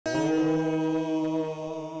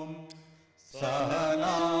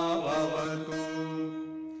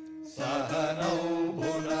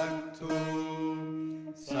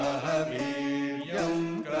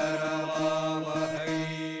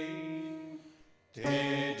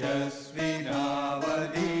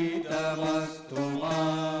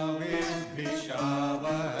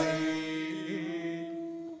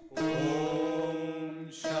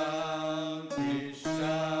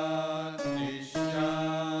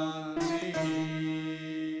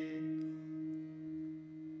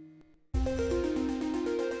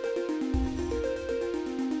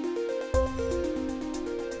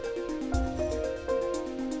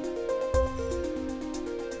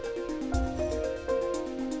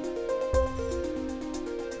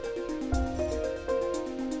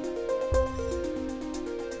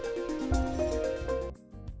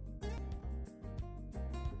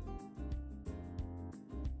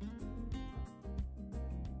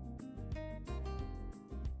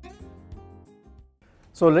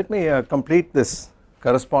So let me complete this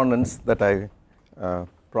correspondence that I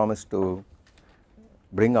promised to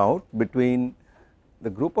bring out between the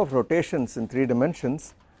group of rotations in 3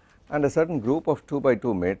 dimensions and a certain group of 2 by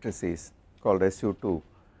 2 matrices called SU2,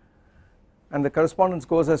 and the correspondence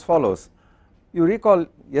goes as follows. You recall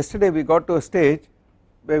yesterday we got to a stage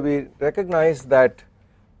where we recognized that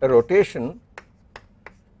a rotation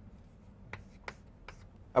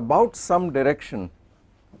about some direction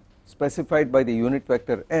specified by the unit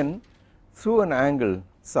vector n through an angle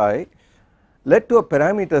psi led to a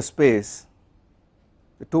parameter space,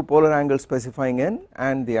 the two polar angles specifying n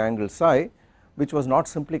and the angle psi, which was not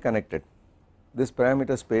simply connected. This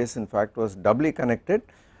parameter space in fact was doubly connected,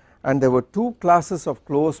 and there were two classes of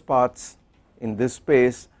closed paths in this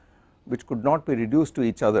space which could not be reduced to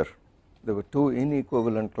each other. There were two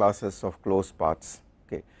inequivalent classes of closed paths,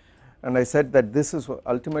 okay. And I said that this is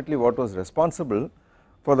ultimately what was responsible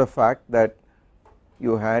for the fact that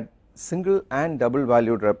you had single and double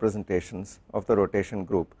valued representations of the rotation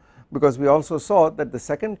group, because we also saw that the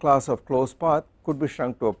second class of closed path could be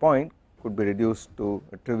shrunk to a point, could be reduced to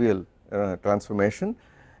a trivial transformation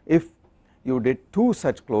if you did two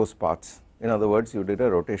such closed paths. In other words, you did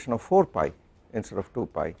a rotation of 4 pi instead of 2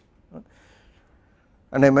 pi.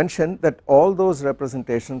 And I mentioned that all those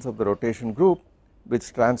representations of the rotation group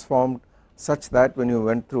which transformed such that when you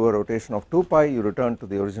went through a rotation of 2 pi you returned to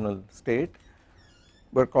the original state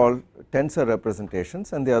were called tensor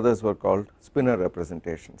representations, and the others were called spinor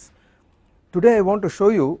representations. Today I want to show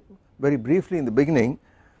you very briefly in the beginning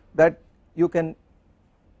that you can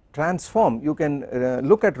transform, you can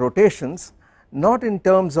look at rotations not in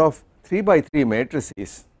terms of 3 by 3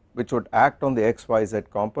 matrices which would act on the x, y, z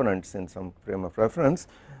components in some frame of reference,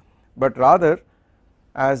 but rather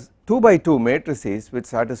as 2 by 2 matrices which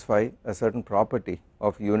satisfy a certain property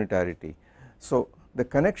of unitarity. So the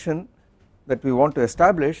connection that we want to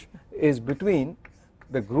establish is between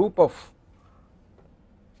the group of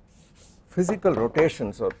physical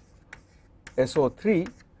rotations or SO3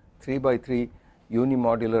 3 by 3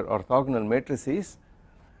 unimodular orthogonal matrices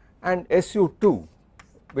and SU2,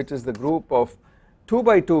 which is the group of 2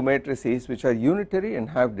 by 2 matrices which are unitary and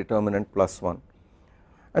have determinant +1.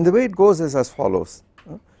 And the way it goes is as follows.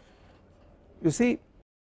 You see,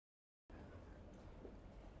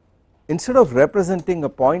 instead of representing a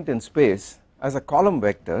point in space as a column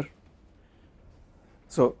vector,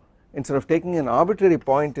 so instead of taking an arbitrary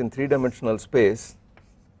point in 3-dimensional space,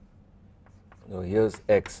 so here is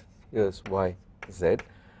x, here is y, z,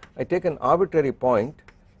 I take an arbitrary point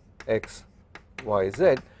x, y,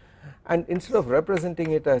 z, and instead of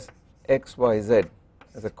representing it as x, y, z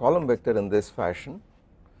as a column vector in this fashion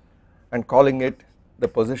and calling it the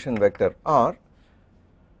position vector r,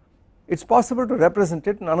 it is possible to represent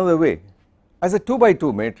it in another way as a 2 by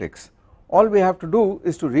 2 matrix. All we have to do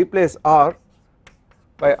is to replace r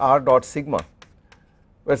by r dot sigma,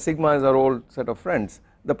 where sigma is our old set of friends,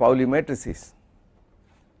 the Pauli matrices,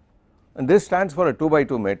 and this stands for a 2 by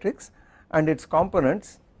 2 matrix, and its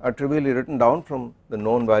components are trivially written down from the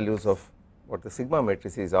known values of what the sigma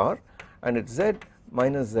matrices are, and it is z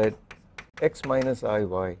minus z, x minus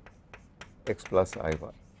iy, x plus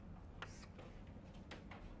iy.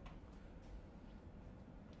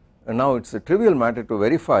 And now it is a trivial matter to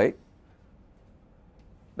verify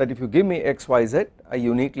that if you give me x, y, z, I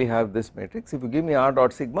uniquely have this matrix. If you give me r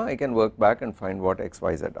dot sigma, I can work back and find what x,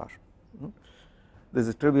 y, z are. This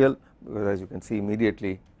is trivial because, as you can see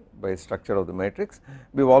immediately by structure of the matrix.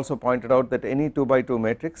 We have also pointed out that any 2 by 2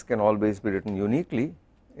 matrix can always be written uniquely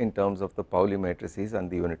in terms of the Pauli matrices and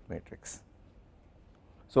the unit matrix.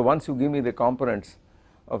 So once you give me the components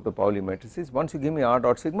of the Pauli matrices, once you give me r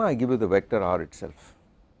dot sigma, I give you the vector r itself,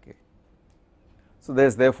 okay. So there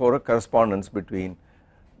is therefore a correspondence between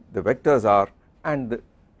the vectors r and the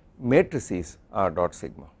matrices r dot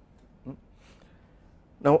sigma.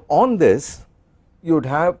 Now on this you would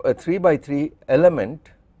have a 3 by 3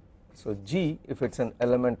 element, so G, if it is an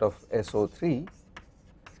element of SO3,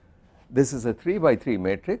 this is a 3 by 3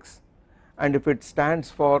 matrix, and if it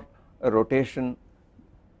stands for a rotation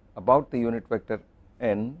about the unit vector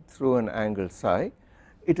n through an angle psi,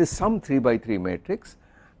 it is some 3 by 3 matrix,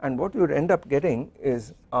 and what you would end up getting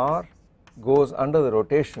is r goes under the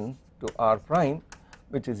rotation to r prime,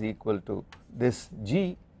 which is equal to this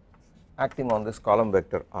G acting on this column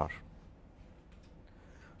vector r.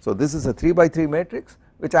 So this is a 3 by 3 matrix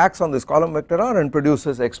which acts on this column vector r and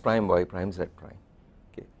produces x prime, y prime, z prime,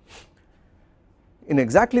 okay. In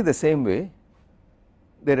exactly the same way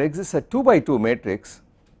there exists a 2 by 2 matrix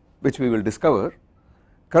which we will discover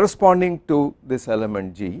corresponding to this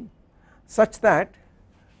element G, such that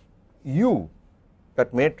U,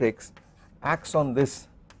 that matrix, acts on this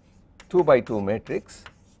 2 by 2 matrix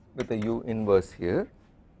with a U inverse here,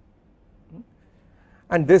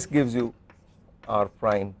 and this gives you R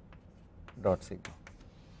prime dot sigma.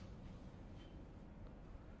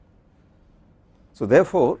 So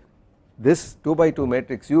therefore this 2 by 2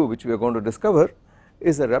 matrix U, which we are going to discover,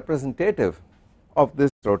 is a representative of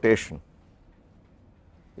this rotation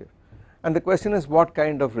here, and the question is what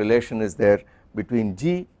kind of relation is there between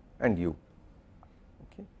G and U.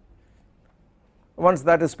 Okay. Once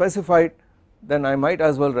that is specified, then I might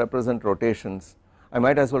as well represent rotations, I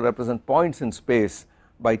might as well represent points in space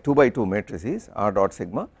by 2 by 2 matrices R dot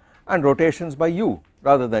sigma and rotations by U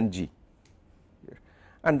rather than G here.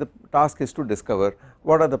 And the task is to discover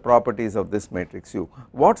what are the properties of this matrix U,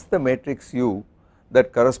 what is the matrix U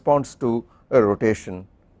that corresponds to a rotation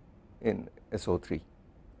in SO3.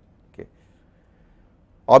 Okay.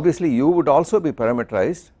 Obviously U would also be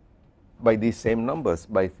parameterized by these same numbers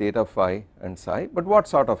by theta, phi and psi, but what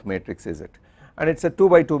sort of matrix is it, and it is a 2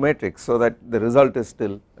 by 2 matrix, so that the result is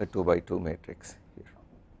still a 2 by 2 matrix here.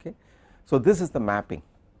 Okay. So this is the mapping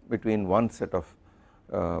between one set of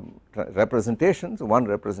representations, one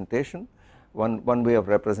representation, one way of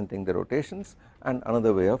representing the rotations and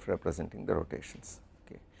another way of representing the rotations.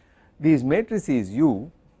 Okay. These matrices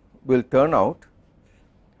U will turn out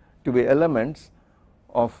to be elements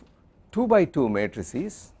of 2 by 2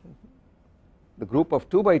 matrices, the group of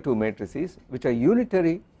 2 by 2 matrices which are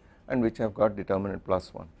unitary and which have got determinant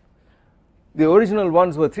plus 1. The original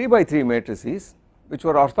ones were 3 by 3 matrices which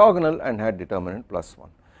were orthogonal and had determinant plus 1,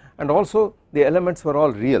 and also the elements were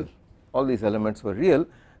all real, all these elements were real.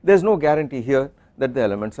 There is no guarantee here that the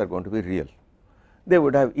elements are going to be real, they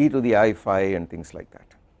would have e to the I phi and things like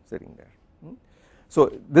that sitting there.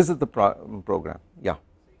 So this is the program. Yeah.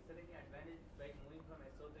 So is there any advantage by moving from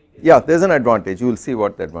SO3? Yeah, there is an advantage, you will see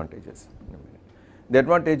what the advantage is in a minute. The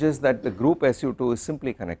advantage is that the group SU2 is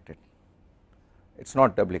simply connected, it is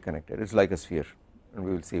not doubly connected, it is like a sphere, and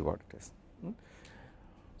we will see what it is.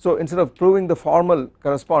 So instead of proving the formal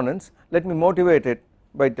correspondence, let me motivate it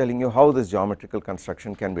by telling you how this geometrical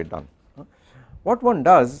construction can be done. What one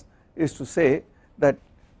does is to say that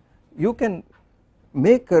you can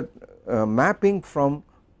make a mapping from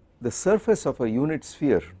the surface of a unit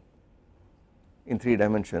sphere in 3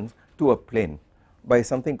 dimensions to a plane by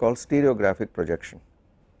something called stereographic projection.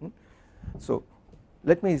 So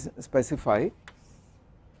let me specify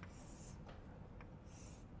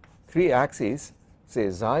 3 axes, say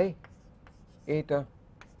xi, eta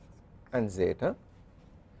and zeta,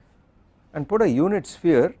 and put a unit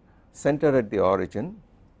sphere centered at the origin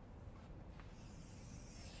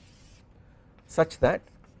such that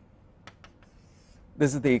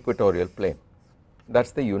this is the equatorial plane, that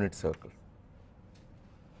is the unit circle,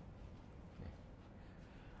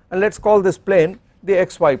 and let us call this plane the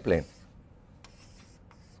xy plane.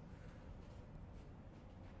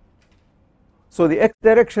 So the x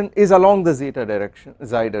direction is along the zeta direction,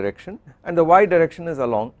 xi direction, and the y direction is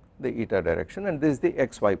along the eta direction, and this is the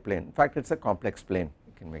xy plane. In fact, it is a complex plane,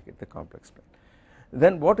 you can make it the complex plane.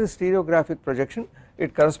 Then what is stereographic projection?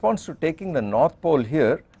 It corresponds to taking the north pole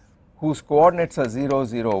here, whose coordinates are 0,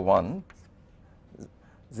 0, 1,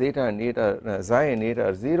 zeta and eta, xi and eta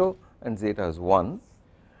are 0 and zeta is 1,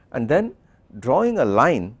 and then drawing a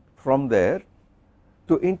line from there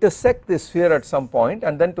to intersect this sphere at some point,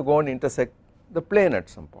 and then to go and intersect the plane at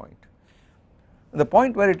some point. The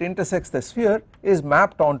point where it intersects the sphere is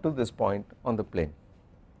mapped onto this point on the plane,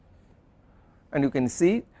 and you can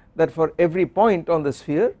see that for every point on the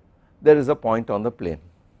sphere there is a point on the plane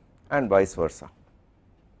and vice versa.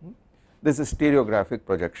 This is stereographic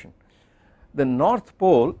projection. The north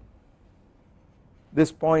pole,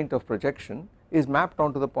 this point of projection, is mapped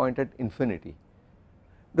onto the point at infinity.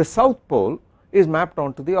 The south pole is mapped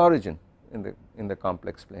onto the origin in the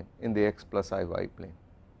complex plane, in the x plus iy plane.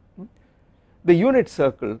 The unit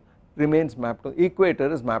circle remains mapped,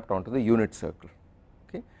 equator is mapped onto the unit circle.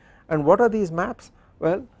 Okay. And what are these maps?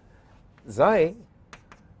 Well, xi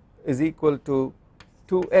is equal to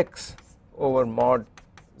 2x over mod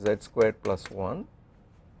z squared plus 1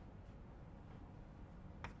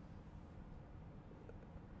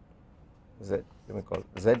 z, let me call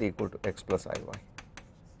z equal to x plus iy,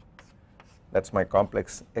 that is my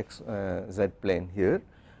complex x z plane here.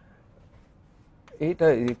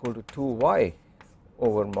 Eta is equal to 2y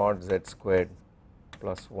over mod z squared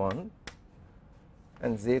plus 1,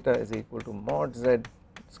 and zeta is equal to mod z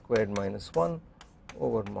squared minus 1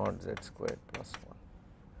 over mod z squared plus 1.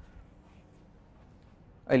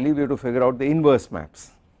 I leave you to figure out the inverse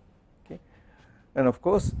maps. Okay. And of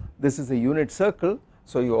course this is a unit circle,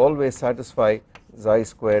 so you always satisfy xi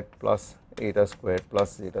squared plus eta squared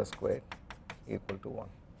plus zeta squared equal to 1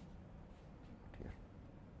 here.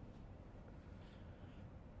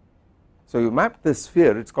 So you map this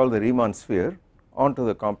sphere, it is called the Riemann sphere, onto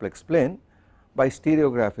the complex plane by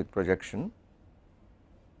stereographic projection.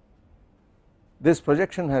 This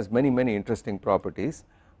projection has many interesting properties.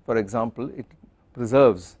 For example,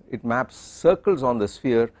 it maps circles on the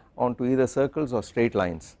sphere onto either circles or straight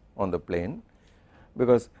lines on the plane,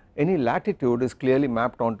 because any latitude is clearly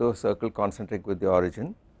mapped onto a circle concentric with the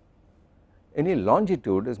origin, any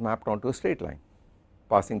longitude is mapped onto a straight line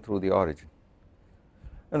passing through the origin,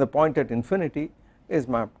 and the point at infinity is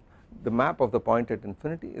mapped, the map of the point at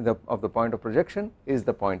infinity of the point of projection is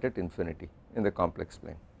the point at infinity in the complex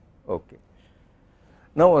plane. Okay.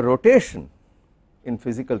 Now a rotation in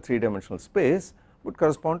physical 3-dimensional space would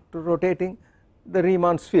correspond to rotating the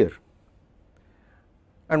Riemann sphere,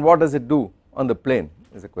 and what does it do on the plane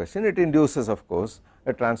is the question. It induces, of course,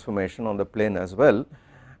 a transformation on the plane as well,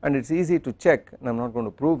 and it is easy to check, and I am not going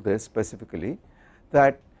to prove this specifically,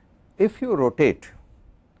 that if you rotate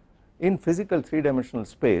in physical 3-dimensional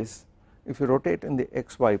space, if you rotate in the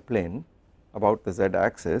xy plane about the z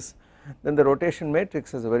axis, then the rotation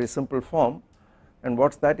matrix has a very simple form, and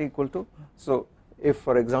what is that equal to? So if,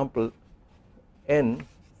 for example, n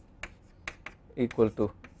equal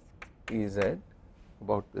to Ez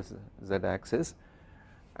about this z axis,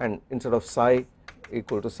 and instead of psi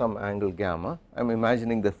equal to some angle gamma, I am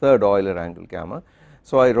imagining the third Euler angle gamma.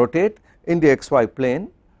 So I rotate in the xy plane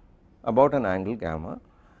about an angle gamma,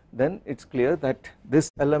 then it is clear that this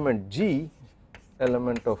element G,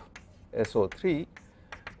 element of SO3,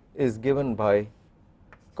 is given by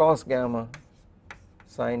cos gamma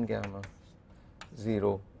sin gamma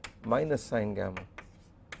 0 minus sin gamma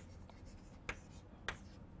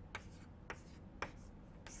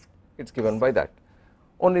it is given by that.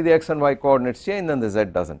 Only the x and y coordinates change and the z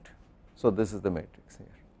does not. So this is the matrix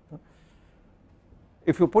here.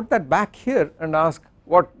 If you put that back here and ask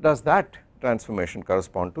what does that transformation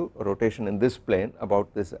correspond to, a rotation in this plane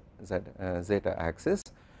about this zeta axis,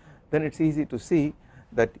 then it is easy to see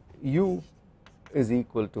that u is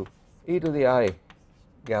equal to e to the I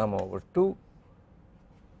gamma over 2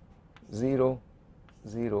 0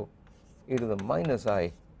 0 e to the minus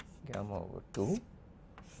I gamma over 2,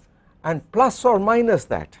 and plus or minus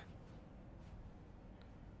that,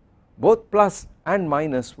 both plus and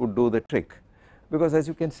minus would do the trick, because as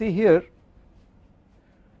you can see here,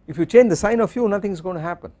 if you change the sign of u, nothing is going to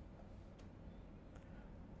happen.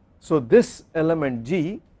 So this element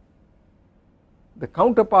G, the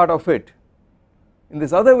counterpart of it in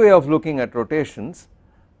this other way of looking at rotations,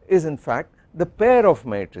 is in fact the pair of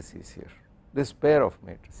matrices here, this pair of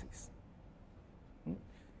matrices.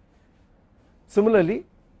 Similarly,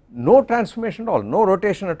 no transformation at all, no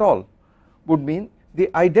rotation at all would mean the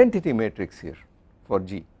identity matrix here for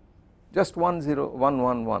G, just 1 0 1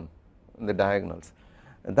 1 1 in the diagonals,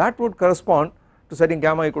 and that would correspond to setting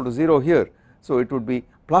gamma equal to 0 here. So it would be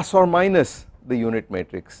plus or minus the unit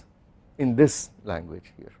matrix in this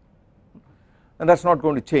language here, and that is not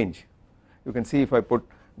going to change. You can see if I put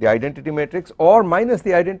the identity matrix or minus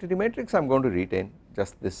the identity matrix, I am going to retain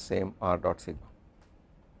just this same r dot sigma.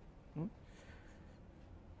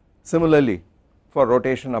 Similarly, for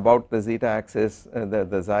rotation about the zeta axis,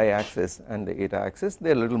 the xi axis and the eta axis,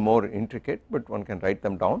 they are a little more intricate, but one can write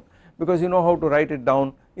them down because you know how to write it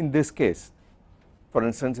down in this case. For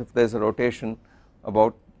instance, if there is a rotation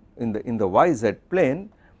about in the yz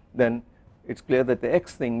plane, then it is clear that the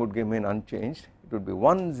x thing would remain unchanged. It would be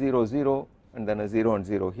 1 0 0 and then a 0 and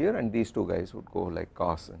 0 here, and these two guys would go like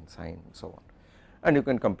cos and sine and so on, and you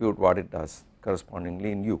can compute what it does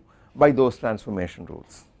correspondingly in u by those transformation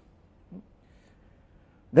rules.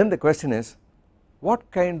 Then the question is, what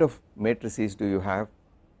kind of matrices do you have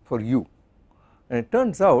for u? And it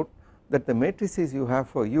turns out that the matrices you have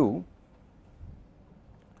for u,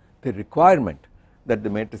 the requirement that the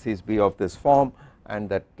matrices be of this form and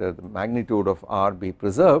that the magnitude of R be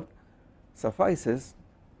preserved, suffices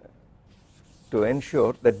to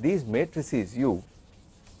ensure that these matrices u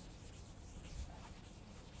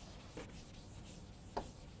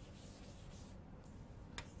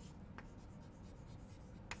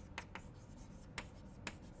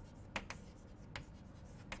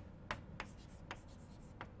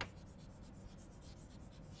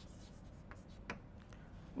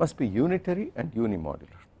must be unitary and unimodular.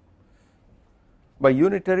 By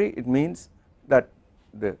unitary, it means that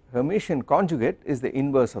the Hermitian conjugate is the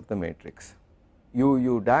inverse of the matrix.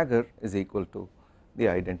 U dagger is equal to the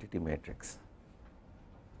identity matrix.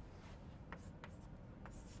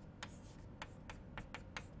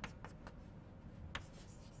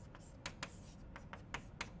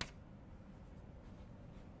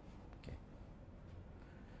 Okay.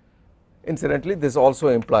 Incidentally, this also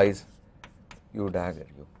implies U dagger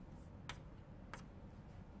U.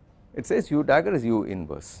 It says U dagger is U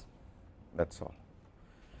inverse, that is all.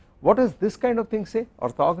 What does this kind of thing say,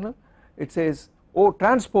 orthogonal? It says O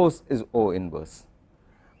transpose is O inverse,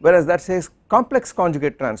 whereas that says complex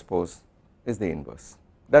conjugate transpose is the inverse.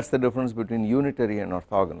 That is the difference between unitary and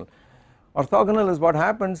orthogonal. Orthogonal is what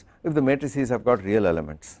happens if the matrices have got real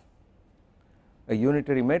elements. A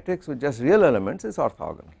unitary matrix with just real elements is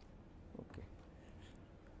orthogonal. Okay.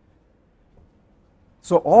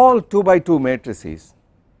 So all 2 by 2 matrices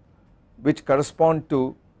which correspond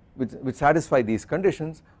to which satisfy these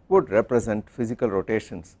conditions would represent physical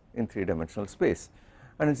rotations in 3-dimensional space,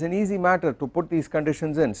 and it is an easy matter to put these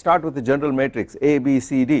conditions in. Start with the general matrix A, B,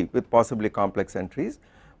 C, D with possibly complex entries,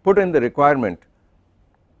 put in the requirement.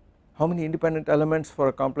 How many independent elements for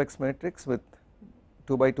a complex matrix with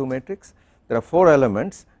 2 by 2 matrix? There are 4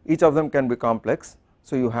 elements, each of them can be complex,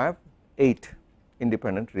 so you have 8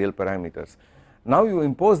 independent real parameters. Now you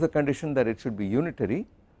impose the condition that it should be unitary.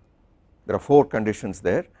 There are 4 conditions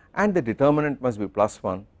there, and the determinant must be +1,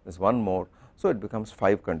 there is one more, so it becomes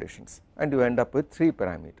 5 conditions and you end up with 3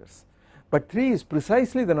 parameters. But 3 is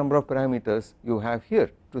precisely the number of parameters you have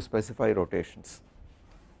here to specify rotations,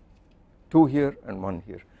 2 here and 1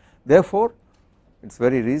 here. Therefore, it is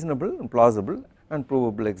very reasonable and plausible and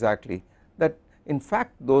provable exactly that in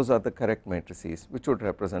fact those are the correct matrices which would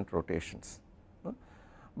represent rotations.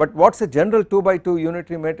 But what is a general 2 by 2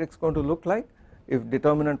 unitary matrix going to look like if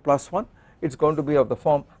determinant +1? It is going to be of the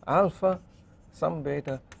form alpha some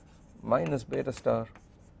beta minus beta star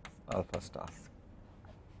alpha star.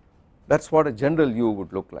 That is what a general U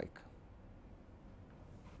would look like,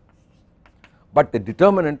 but the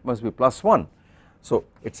determinant must be +1, so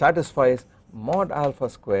it satisfies mod alpha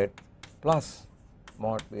squared plus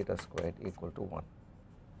mod beta squared equal to 1.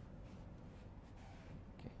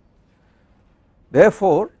 Okay.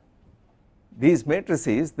 Therefore, these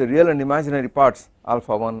matrices, the real and imaginary parts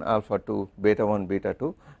alpha 1, alpha 2, beta 1, beta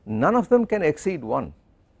 2, none of them can exceed 1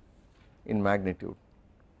 in magnitude,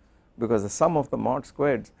 because the sum of the mod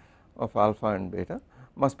squareds of alpha and beta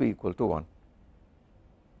must be equal to 1.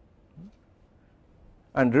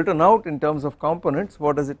 And written out in terms of components,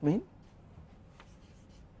 what does it mean?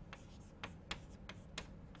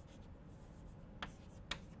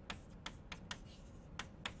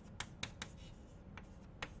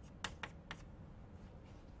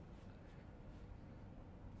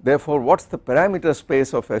 Therefore, what is the parameter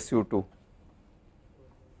space of SU2?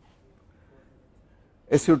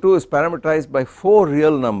 SU2 is parameterized by 4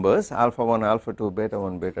 real numbers alpha 1, alpha 2, beta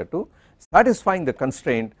 1, beta 2, satisfying the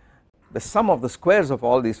constraint the sum of the squares of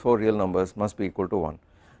all these 4 real numbers must be equal to 1.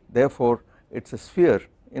 Therefore, it is a sphere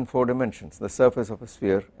in 4 dimensions, the surface of a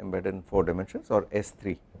sphere embedded in 4 dimensions, or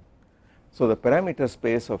S3. So the parameter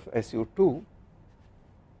space of SU2,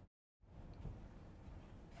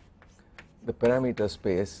 the parameter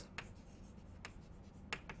space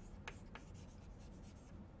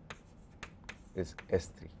is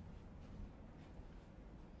S3.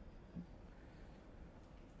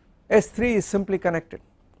 S3 is simply connected,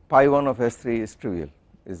 pi 1 of S3 is trivial,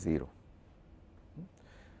 is 0.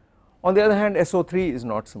 On the other hand, SO3 is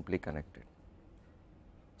not simply connected.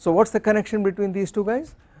 So what is the connection between these two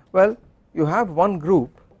guys? Well, you have one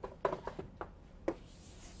group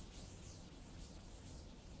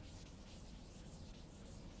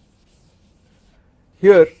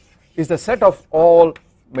here is the set of all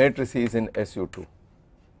matrices in SU2,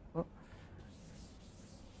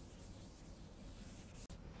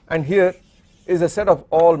 and here is a set of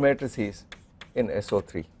all matrices in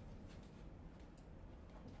SO3.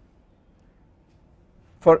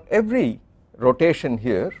 For every rotation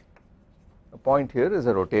here, a point here is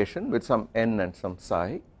a rotation with some n and some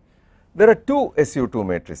psi, there are 2 SU2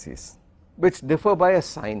 matrices which differ by a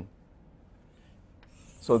sign.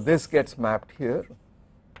 So this gets mapped here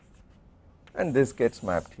and this gets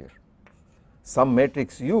mapped here. Some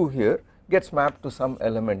matrix U here gets mapped to some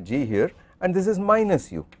element G here, and this is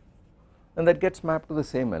minus U, and that gets mapped to the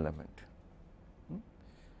same element.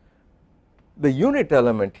 The unit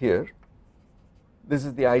element here, this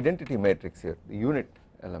is the identity matrix here, the unit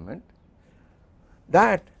element,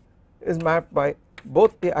 that is mapped by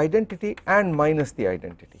both the identity and minus the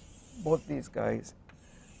identity. Both these guys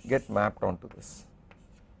get mapped onto this.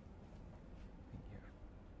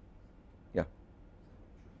 Yeah.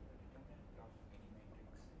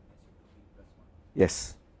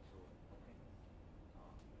 Yes.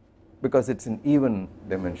 Because it is an even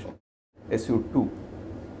dimension, SU2.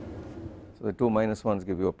 So the 2 minus 1s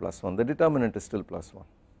give you a +1, the determinant is still +1.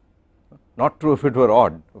 Not true if it were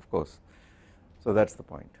odd, of course. So that is the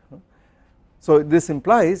point. So this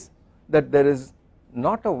implies that there is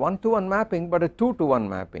not a 1-to-1 mapping but a 2-to-1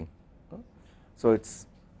 mapping. So it is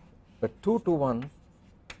a 2-to-1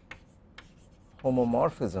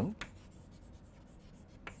 homomorphism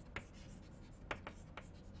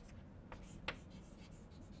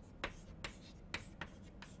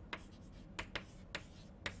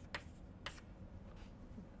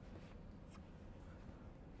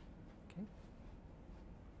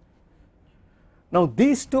Now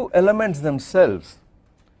these two elements themselves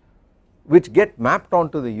which get mapped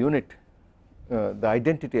onto the unit, the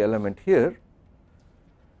identity element here,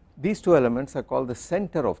 these two elements are called the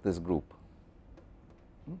center of this group.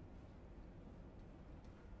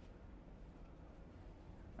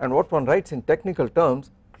 And what one writes in technical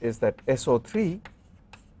terms is that SO3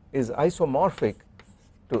 is isomorphic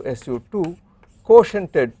to SU2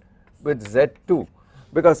 quotiented with Z2,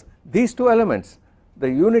 because these two elements, the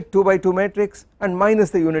unit 2 by 2 matrix and minus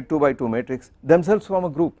the unit 2 by 2 matrix, themselves form a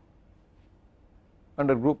group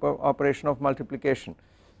under group of operation of multiplication,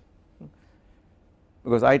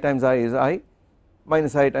 because I times I is I,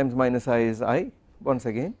 minus I times minus I is I, once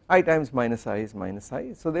again I times minus I is minus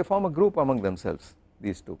I, so they form a group among themselves,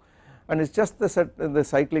 these two, and it is just the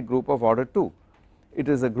cyclic group of order 2. It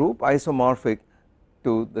is a group isomorphic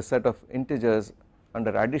to the set of integers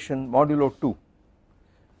under addition modulo 2.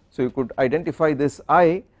 So you could identify this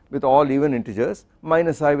I with all even integers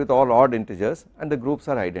minus I with all odd integers, and the groups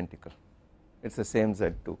are identical, it is the same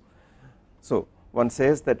Z2. So one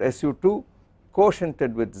says that SU2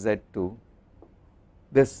 quotiented with Z2,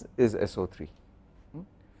 this is SO3.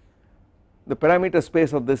 The parameter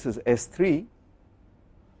space of this is S3,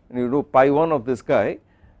 and you do pi 1 of this guy,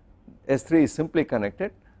 S3 is simply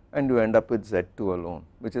connected and you end up with Z2 alone,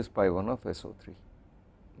 which is pi 1 of SO3.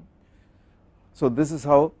 So this is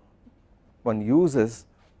how one uses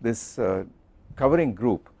this covering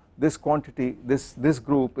group, this quantity, this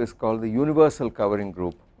group is called the universal covering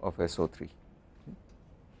group of SO3.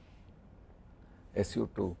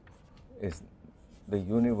 SU2 is the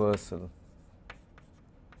universal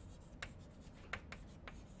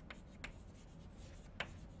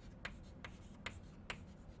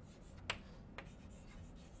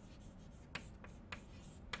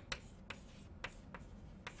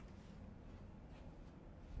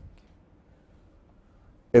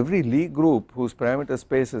every Lie group whose parameter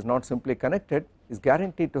space is not simply connected is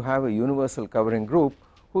guaranteed to have a universal covering group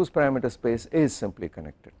whose parameter space is simply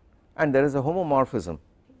connected, and there is a homomorphism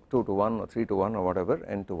 2-to-1 or 3-to-1 or whatever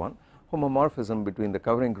n to 1 homomorphism between the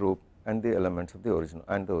covering group and the elements of the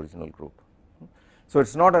original group. So it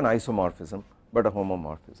is not an isomorphism but a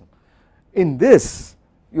homomorphism. In this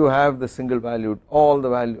you have the single valued, all the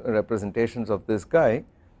value representations of this guy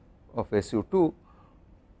of SU2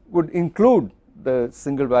 would include the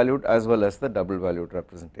single valued as well as the double valued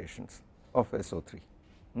representations of SO3.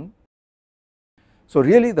 So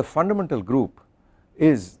really the fundamental group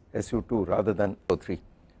is SU2 rather than SO3,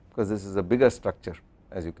 because this is a bigger structure,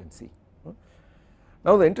 as you can see.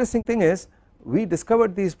 Now the interesting thing is, we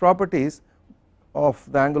discovered these properties of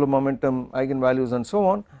the angular momentum, eigenvalues and so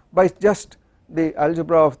on by just the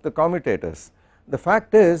algebra of the commutators. The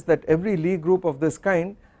fact is that every Lie group of this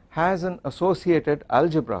kind has an associated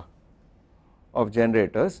algebra of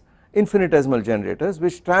generators, infinitesimal generators,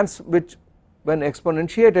 which when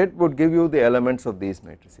exponentiated would give you the elements of these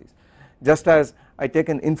matrices. Just as I take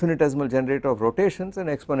an infinitesimal generator of rotations and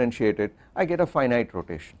exponentiate it, I get a finite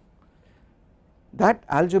rotation. That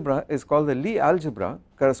algebra is called the Lie algebra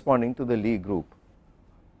corresponding to the Lie group,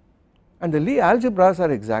 and the Lie algebras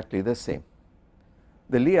are exactly the same.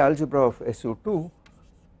 The Lie algebra of SU2,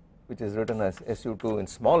 which is written as SU2 in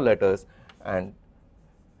small letters and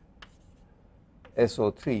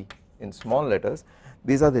SO3 in small letters,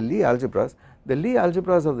 these are the Lie algebras. The Lie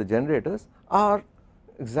algebras of the generators are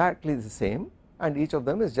exactly the same, and each of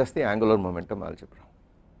them is just the angular momentum algebra.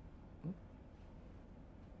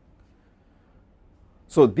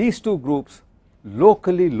 So these two groups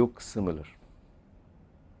locally look similar,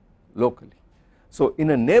 locally. So in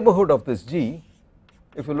a neighborhood of this G,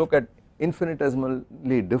 if you look at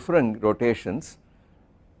infinitesimally different rotations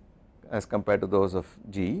as compared to those of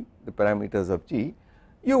G, the parameters of G,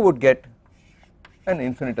 you would get an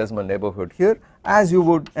infinitesimal neighborhood here as you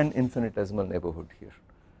would an infinitesimal neighborhood here.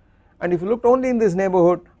 And if you looked only in this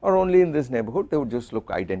neighborhood or only in this neighborhood, they would just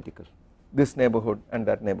look identical. This neighborhood and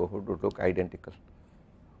that neighborhood would look identical.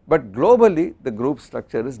 But globally the group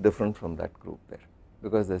structure is different from that group there,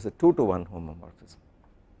 because there is a 2-to-1 homomorphism.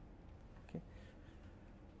 Okay.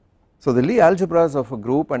 So the Lie algebras of a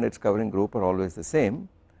group and its covering group are always the same,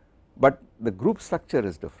 but the group structure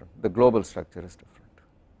is different, the global structure is different.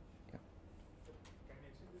 Yeah. Can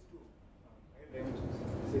you extend this to higher dimensions?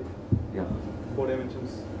 4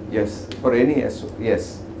 dimensions? Yes, for any SO,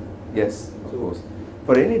 yes, yes, of course.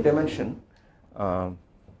 For any dimension,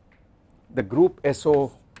 the group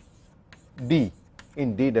SOD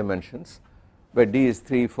in D dimensions, where D is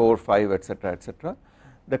 3, 4, 5, etc., etc.,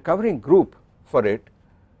 the covering group for it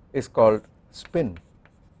is called spin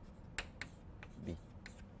D.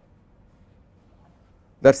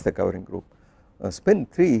 That is the covering group. Spin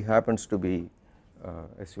 3 happens to be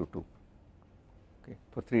SU2, okay,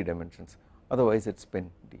 for 3 dimensions, otherwise it is spin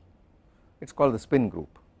D. It is called the spin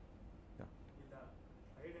group. Yeah.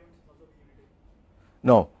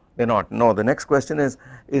 No, they are not. No, the next question is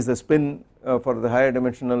the spin for the higher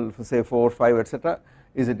dimensional, say 4, 5, etc.,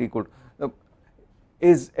 is it equal to,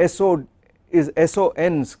 is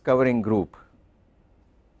SON's covering group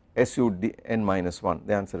SUN minus 1?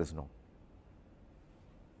 The answer is no.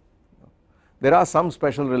 There are some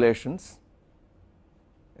special relations.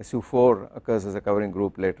 SU4 occurs as a covering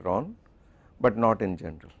group later on, but not in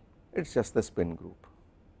general. It is just the spin group.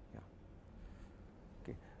 Yeah.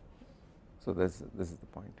 Okay. So this is the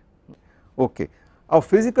point. Okay. Of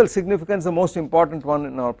physical significance, the most important one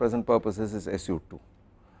in our present purposes is SU2.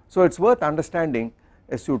 So it is worth understanding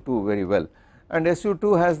SU2 very well, and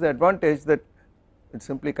SU2 has the advantage that it is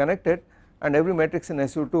simply connected, and every matrix in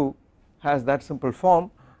SU2 has that simple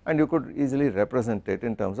form, and you could easily represent it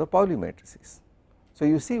in terms of Pauli matrices. So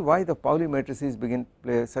you see why the Pauli matrices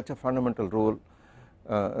play such a fundamental role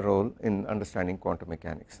in understanding quantum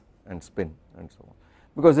mechanics and spin and so on,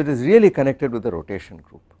 because it is really connected with the rotation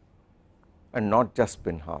group and not just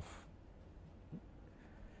spin half.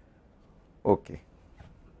 Okay,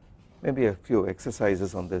 maybe a few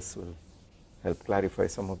exercises on this will help clarify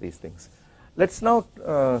some of these things. Let us now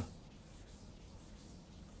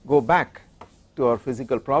go back to our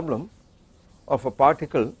physical problem of a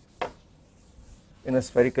particle in a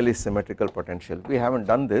spherically symmetrical potential. We have not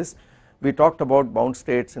done this. We talked about bound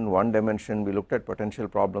states in one dimension, we looked at potential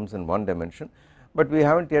problems in one dimension, but we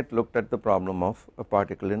have not yet looked at the problem of a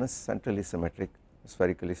particle in a centrally symmetric,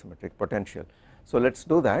 spherically symmetric potential. So let us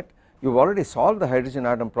do that. You have already solved the hydrogen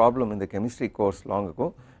atom problem in the chemistry course long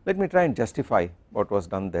ago. Let me try and justify what was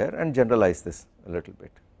done there and generalize this a little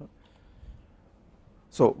bit.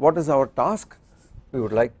 So what is our task? We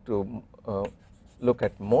would like to look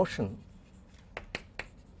at motion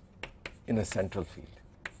in a central field.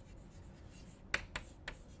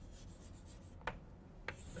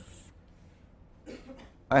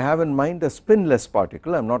 I have in mind a spinless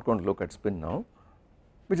particle, I am not going to look at spin now,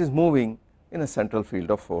 which is moving in a central field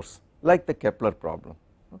of force like the Kepler problem.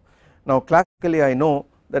 Now classically I know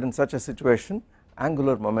that in such a situation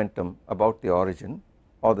angular momentum about the origin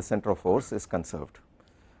or the center of force is conserved,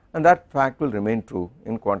 and that fact will remain true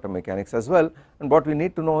in quantum mechanics as well, and what we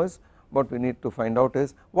need to know is, what we need to find out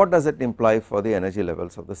is, what does it imply for the energy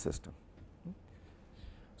levels of the system.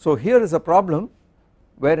 So here is a problem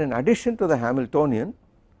where in addition to the Hamiltonian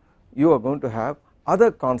you are going to have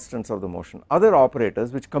other constants of the motion, other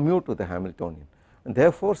operators which commute with the Hamiltonian, and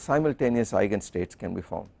therefore simultaneous eigenstates can be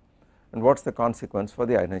found. And what is the consequence for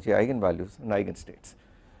the energy eigenvalues and eigenstates?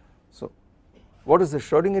 So what is the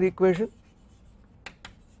Schrodinger equation?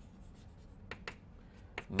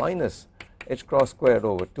 Minus h cross squared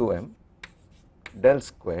over 2m del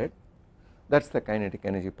squared, that is the kinetic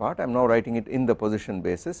energy part. I am now writing it in the position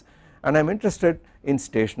basis, and I am interested in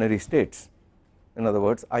stationary states, in other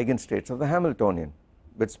words eigenstates of the Hamiltonian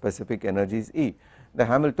with specific energies E. The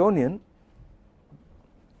Hamiltonian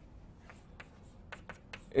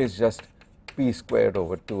is just p squared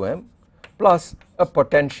over 2m plus a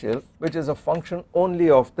potential which is a function only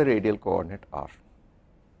of the radial coordinate r,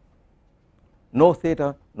 no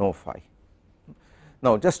theta, no phi.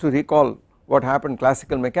 Now just to recall what happened in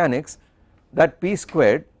classical mechanics, that p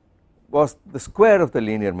squared was the square of the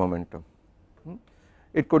linear momentum.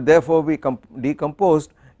 It could therefore be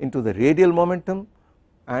decomposed into the radial momentum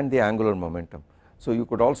and the angular momentum. So you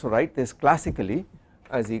could also write this classically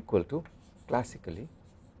as equal to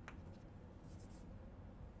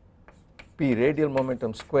p radial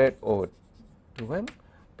momentum squared over 2m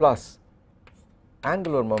plus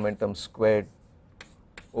angular momentum squared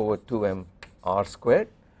over 2m r squared,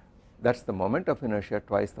 that is the moment of inertia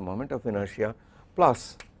twice the moment of inertia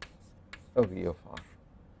plus a v of r.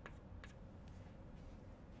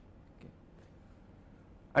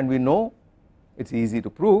 And we know, it is easy to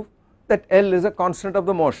prove, that L is a constant of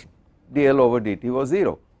the motion, dl over dt was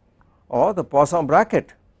 0, or the Poisson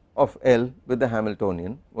bracket of L with the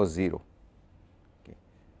Hamiltonian was 0. Okay.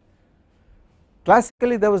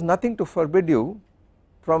 Classically there was nothing to forbid you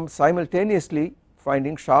from simultaneously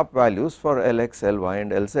finding sharp values for Lx, Ly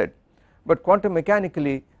and Lz, but quantum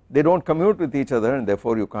mechanically they do not commute with each other and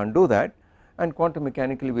therefore you cannot do that, and quantum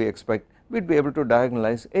mechanically we expect we would be able to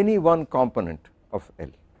diagonalize any one component of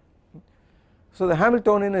L. So the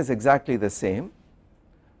Hamiltonian is exactly the same,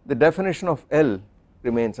 the definition of L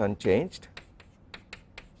remains unchanged.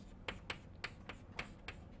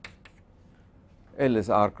 L is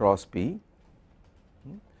R cross P.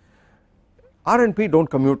 R and P do not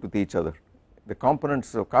commute with each other, the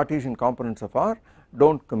components of Cartesian components of R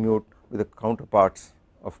do not commute with the counterparts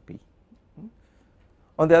of P.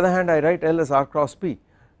 On the other hand, I write L as R cross P,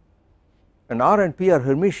 and R and P are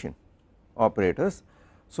Hermitian operators,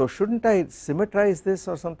 so should not I symmetrize this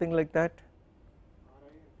or something like that?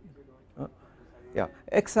 Yeah,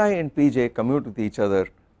 Xi and Pj commute with each other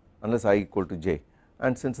unless I equal to j,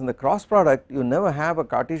 and since in the cross product you never have a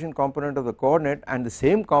Cartesian component of the coordinate and the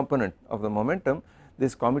same component of the momentum,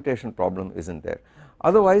 this commutation problem is not there.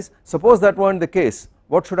 Otherwise, suppose that were not the case,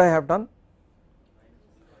 what should I have done?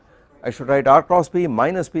 I should write R cross P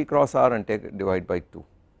minus P cross R and divide by 2,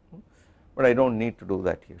 but I do not need to do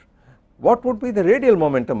that here. What would be the radial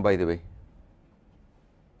momentum, by the way?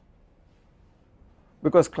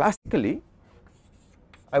 Because classically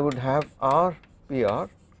I would have R PR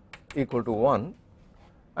equal to 1,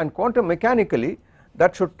 and quantum mechanically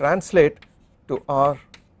that should translate to R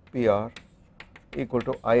PR equal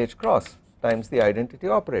to IH cross times the identity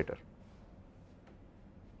operator.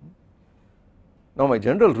 Now my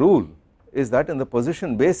general rule is that in the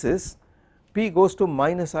position basis P goes to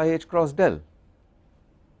minus IH cross del,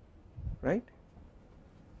 right.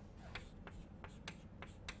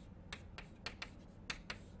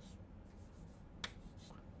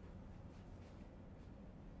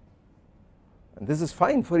 And this is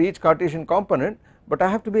fine for each Cartesian component, but I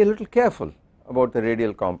have to be a little careful about the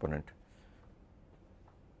radial component.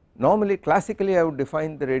 Normally classically I would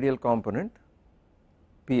define the radial component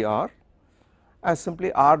PR as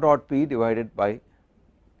simply R dot P divided by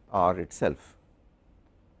R itself.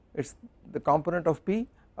 It is the component of P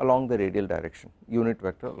along the radial direction, unit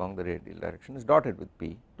vector along the radial direction is dotted with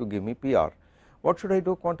P to give me PR. What should I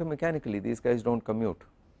do quantum mechanically? These guys do not commute.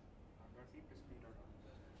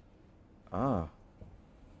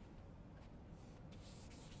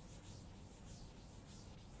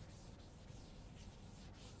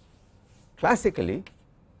 Classically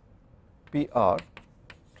PR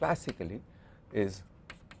classically is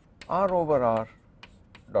R over R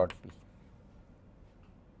dot P.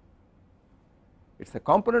 It is the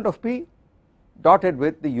component of P dotted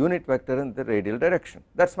with the unit vector in the radial direction.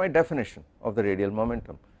 That is my definition of the radial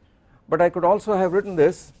momentum. But I could also have written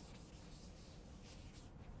this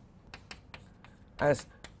as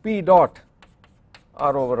P dot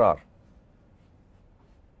R over R.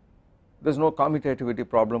 There is no commutativity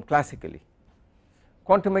problem classically.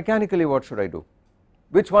 Quantum mechanically what should I do?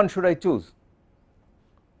 Which one should I choose?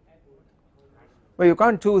 Well, you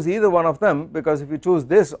can't choose either one of them, because if you choose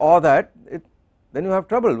this or that, then you have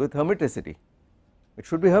trouble with hermiticity. It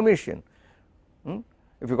should be Hermitian.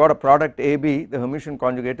 If you got a product AB, the Hermitian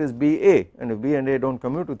conjugate is BA, and if B and A do not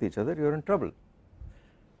commute with each other, you are in trouble.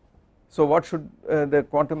 So what should the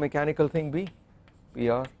quantum mechanical thing be?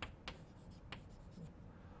 PR.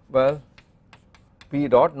 Well, P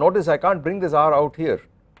dot, notice I can't bring this R out here,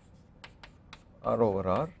 R over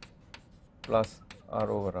R plus R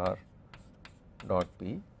over R dot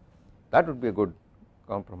P, that would be a good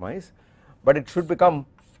compromise, but it should become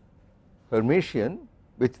Hermitian,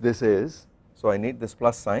 which this is, so I need this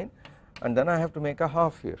plus sign, and then I have to make a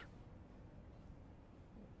half here.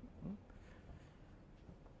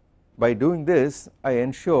 By doing this I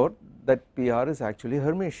ensure that PR is actually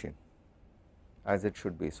Hermitian as it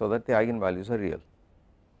should be, so that the eigenvalues are real,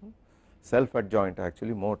 self adjoint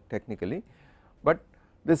actually more technically, but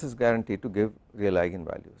this is guaranteed to give real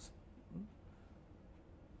eigenvalues.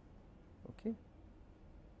 Okay.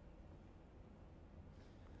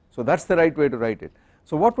 So that is the right way to write it.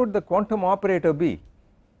 So what would the quantum operator be?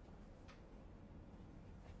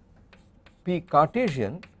 P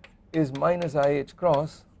Cartesian is minus IH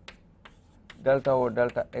cross delta over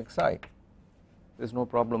delta xi, there is no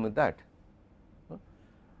problem with that,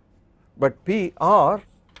 but PR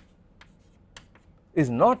is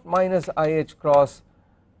not minus IH cross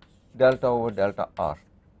delta over delta R,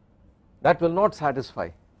 that will not satisfy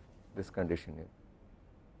this condition here.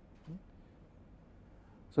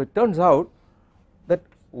 So it turns out that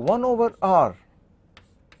 1 over R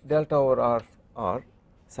delta over R R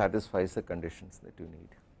satisfies the conditions that you need.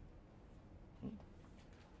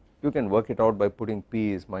 You can work it out by putting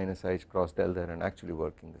P is minus IH cross del there and actually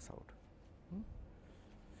working this out.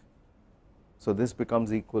 So this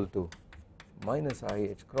becomes equal to minus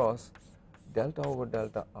IH cross delta over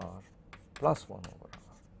delta R plus 1 over R.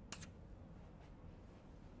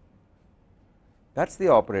 that is the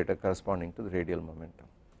operator corresponding to the radial momentum.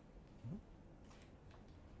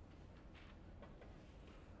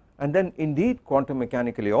 And then indeed quantum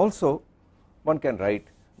mechanically also one can write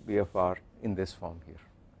B of r in this form here,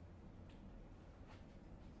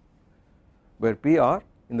 where PR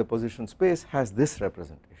in the position space has this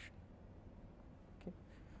representation. Okay.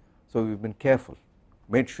 So we have been careful,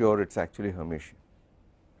 made sure it is actually Hermitian.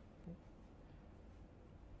 Okay.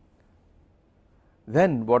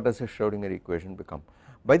 Then what does a Schrodinger equation become?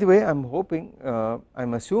 By the way, I am hoping, I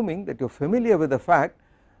am assuming that you are familiar with the fact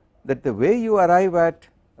that the way you arrive at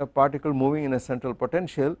a particle moving in a central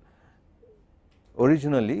potential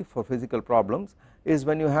originally for physical problems is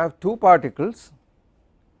when you have two particles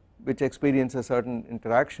which experience a certain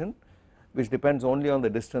interaction which depends only on the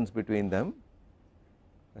distance between them,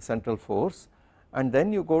 a central force, and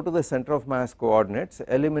then you go to the center of mass coordinates,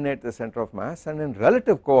 eliminate the center of mass, and in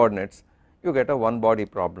relative coordinates you get a one body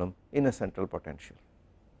problem in a central potential.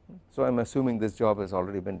 So I am assuming this job has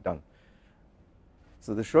already been done.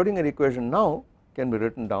 So the Schrodinger equation now can be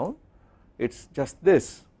written down, it is just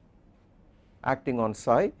this acting on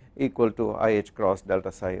psi equal to IH cross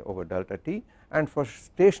delta psi over delta t, and for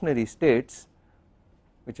stationary states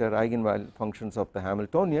which are eigenvalue functions of the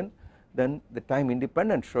Hamiltonian, then the time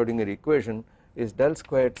independent Schrodinger equation is del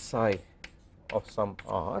squared psi of some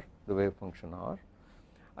r, the wave function r.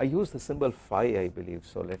 I use the symbol phi I believe,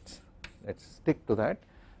 so let us stick to that.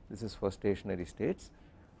 This is for stationary states,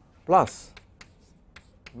 plus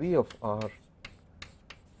V of r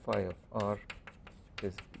phi of r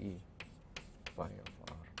is E phi of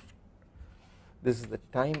r. This is the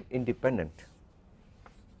time independent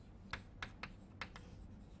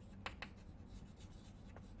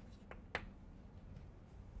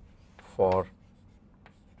for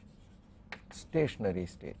stationary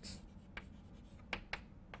states.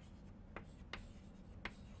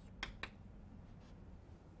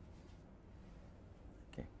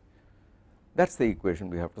 Okay. That is the equation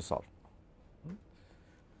we have to solve.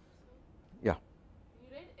 Yeah. You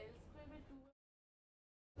read L square by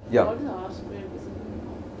 2. Yeah. What is R square?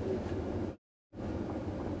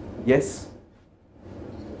 Yes,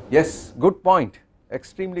 yes, good point,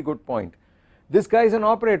 extremely good point. This guy is an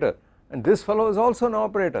operator and this fellow is also an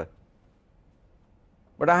operator,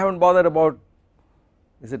 but I have not bothered about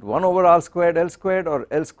is it 1 over r squared L squared or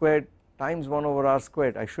L squared times 1 over r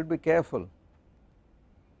squared. I should be careful,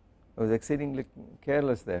 I was exceedingly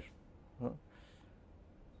careless there.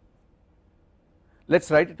 Let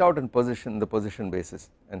us write it out in the position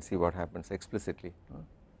basis and see what happens explicitly.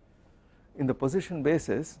 In the position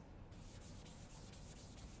basis,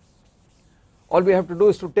 all we have to do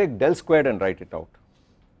is to take del squared and write it out,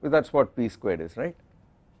 because that is what p squared is, right.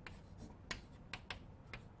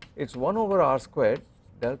 It is 1 over r squared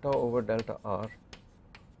delta over delta r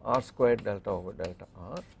squared delta over delta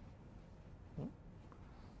r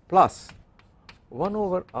plus 1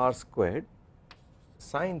 over r squared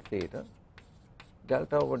sine theta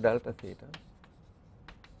delta over delta theta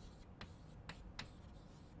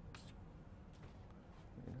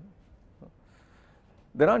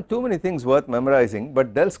there aren't too many things worth memorizing,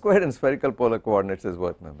 but del squared in spherical polar coordinates is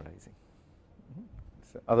worth memorizing,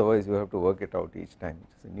 so otherwise you have to work it out each time,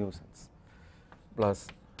 which is a nuisance, plus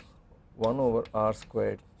 1 over r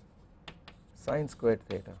squared sine squared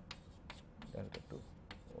theta delta 2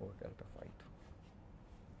 over delta phi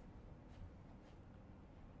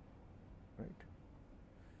 2, right.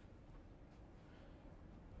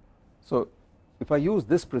 So if I use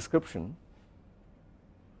this prescription,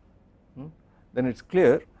 then it is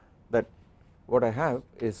clear that what I have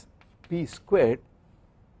is p squared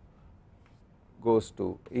goes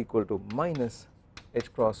to equal to minus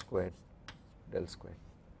h cross squared del squared.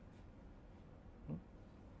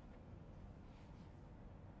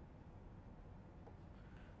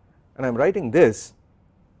 And I am writing this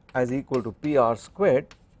as equal to pr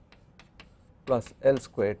squared plus L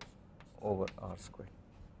squared over r squared,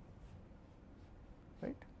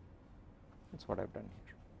 right. That is what I have done here.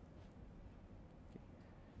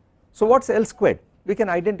 So what is L squared? We can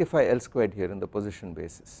identify L squared here in the position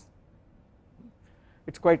basis.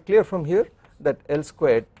 It is quite clear from here that L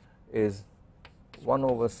squared is 1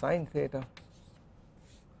 over sine theta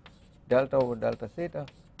delta over delta theta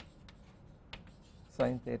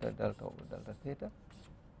sine theta delta over delta theta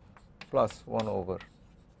plus 1 over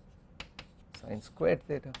sine squared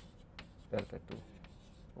theta delta 2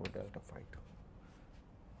 over delta phi 2.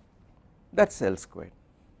 That is L squared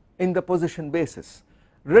in the position basis,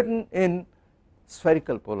 written in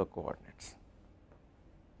spherical polar coordinates.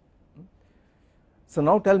 So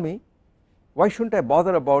now tell me, why shouldn't I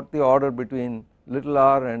bother about the order between little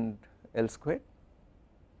r and L squared?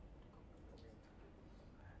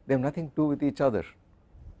 they have nothing to do with each other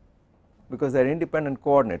because they are independent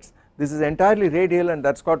coordinates. This is entirely radial and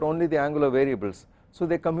that has got only the angular variables, so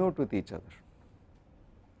they commute with each other.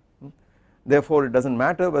 Therefore it does not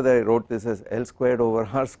matter whether I wrote this as L squared over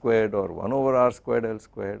R squared or 1 over R squared L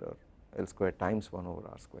squared or L squared times 1 over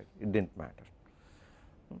R squared, it did not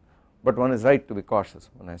matter. But one is right to be cautious,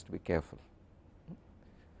 one has to be careful.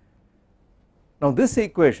 Now this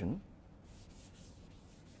equation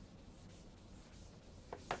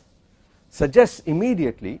suggests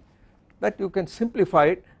immediately that you can simplify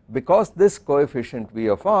it because this coefficient V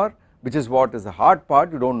of R, which is what is the hard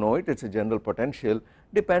part, you do not know it, it is a general potential,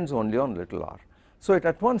 depends only on little r. So it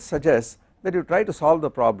at once suggests that you try to solve the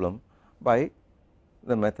problem by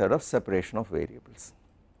the method of separation of variables,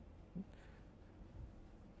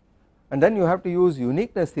 and then you have to use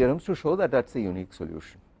uniqueness theorems to show that that is the unique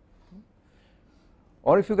solution.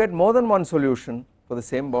 Or if you get more than one solution for the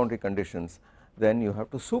same boundary conditions, then you have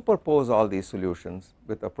to superpose all these solutions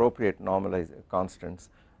with appropriate normalized constants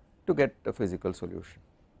to get a physical solution.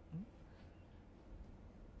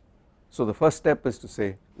 So the first step is to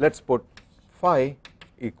say let us put phi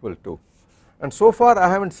equal to, and so far I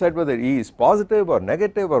have not said whether E is positive or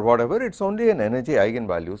negative or whatever, it is only an energy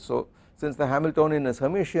eigenvalue. So since the Hamiltonian is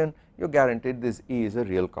Hermitian, you are guaranteed this E is a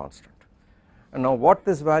real constant. And now what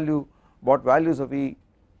values of E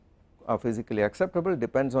are physically acceptable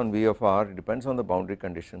depends on V of R, it depends on the boundary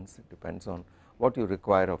conditions, it depends on what you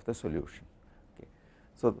require of the solution. Okay.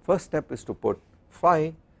 So the first step is to put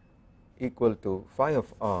phi equal to phi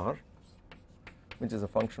of R, which is a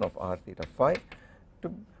function of R theta phi,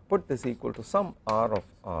 to put this equal to some R of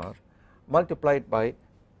R multiplied by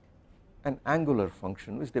an angular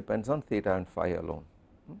function which depends on theta and phi alone.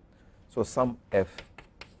 So some f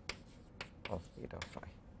of theta phi.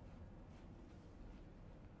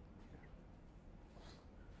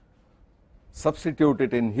 Substitute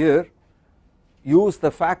it in here, use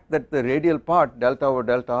the fact that the radial part delta over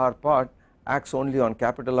delta r part acts only on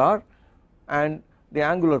capital R, and the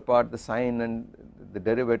angular part, the sine and the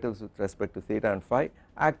derivatives with respect to theta and phi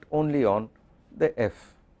act only on the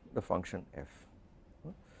f, the function f.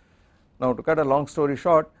 Now to cut a long story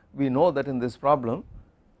short, we know that in this problem,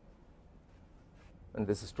 and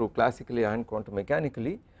this is true classically and quantum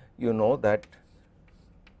mechanically, you know that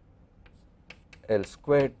L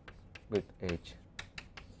squared with H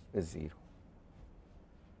is 0.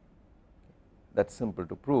 That is simple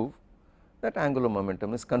to prove that angular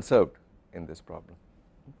momentum is conserved in this problem.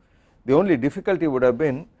 The only difficulty would have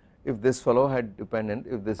been if this fellow had dependent,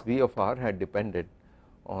 if this V of R had depended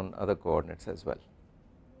on other coordinates as well,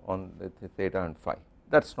 on the theta and phi.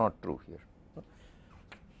 That is not true here.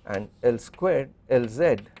 And L squared,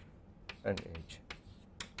 Lz and H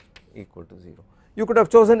equal to 0. You could have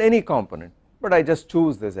chosen any component, but I just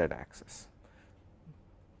choose the z axis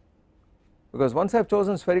because once I have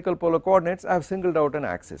chosen spherical polar coordinates, I have singled out an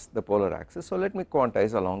axis, the polar axis. So let me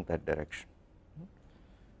quantize along that direction.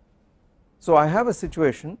 So I have a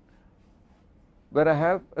situation where I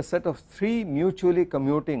have a set of 3 mutually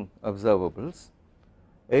commuting observables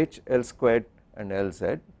H, L squared and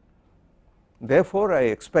Lz. Therefore I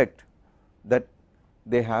expect that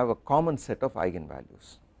they have a common set of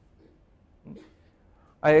eigenvalues.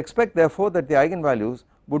 I expect therefore that the eigenvalues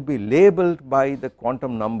would be labeled by the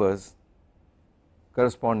quantum numbers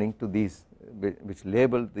corresponding to these, which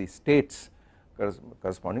label the states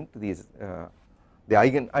corresponding to these the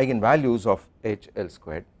eigenvalues of H, L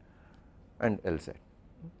squared and Lz.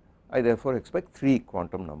 I therefore expect 3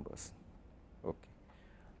 quantum numbers. Okay.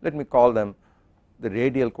 Let me call them the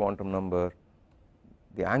radial quantum number,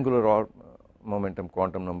 the angular momentum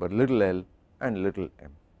quantum number little l and little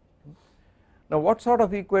m. Now what sort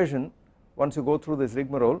of equation, once you go through this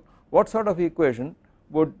rigmarole, what sort of equation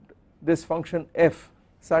would this function f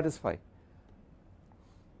satisfy?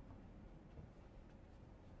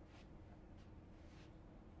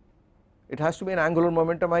 It has to be an angular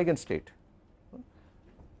momentum eigenstate,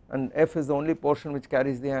 and f is the only portion which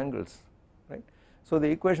carries the angles, right. So the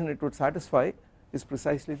equation it would satisfy is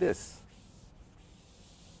precisely this: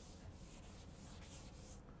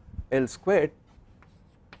 L squared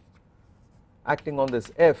acting on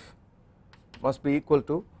this f must be equal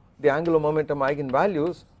to the angular momentum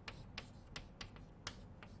eigenvalues,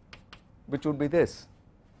 which would be this,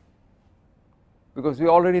 because we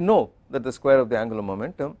already know that the square of the angular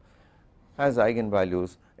momentum has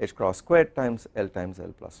eigenvalues h cross squared times L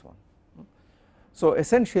plus 1. So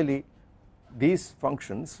essentially these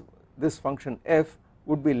functions, this function f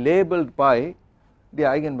would be labeled by the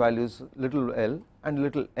eigenvalues little l and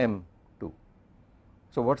little m too.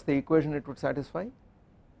 So what is the equation it would satisfy?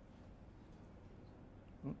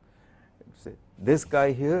 say this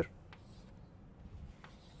guy here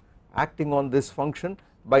acting on this function.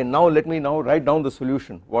 By now let me now write down the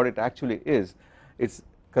solution, what it actually is. It is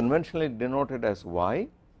conventionally denoted as y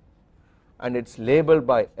and it is labeled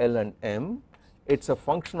by L and M. It is a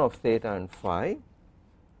function of theta and phi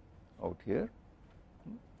out here,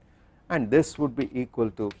 and this would be equal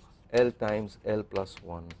to L times L plus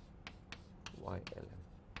 1 y Lm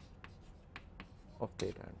of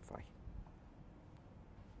theta and phi.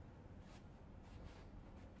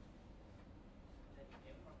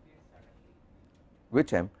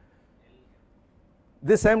 Which M?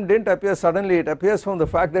 This M did not appear suddenly, it appears from the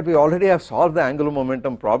fact that we already have solved the angular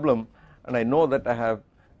momentum problem, and I know that I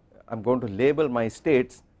am going to label my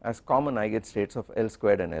states as common eigenstates of L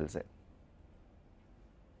squared and Lz.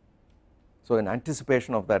 So in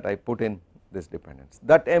anticipation of that I put in this dependence.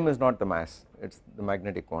 That M is not the mass, it is the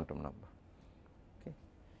magnetic quantum number. Okay.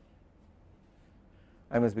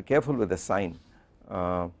 I must be careful with the sign.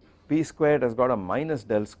 P squared has got a minus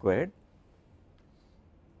del squared.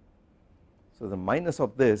 So the minus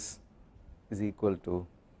of this is equal to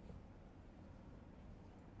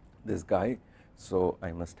this guy, so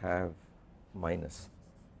I must have minus.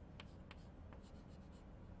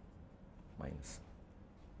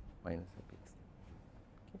 Okay.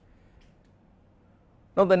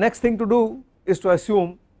 Now the next thing to do is to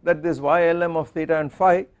assume that this YLM of theta and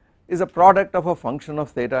phi is a product of a function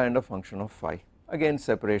of theta and a function of phi, again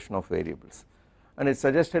separation of variables, and it is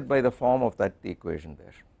suggested by the form of that equation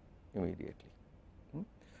there immediately.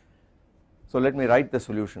 So let me write the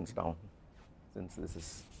solutions down, since this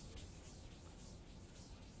is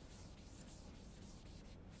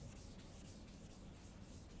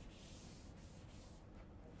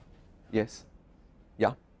yes,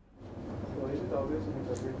 yeah. So is it obvious in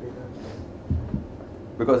the separate data?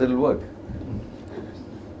 Because it will work.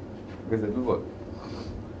 Because it will work.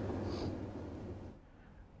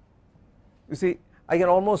 You see, I can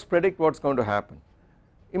almost predict what is going to happen.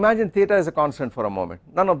 Imagine theta is a constant for a moment,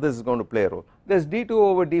 none of this is going to play a role. There is d2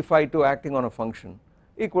 over d phi 2 acting on a function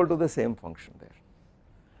equal to the same function there.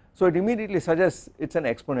 So it immediately suggests it is an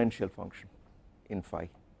exponential function in phi.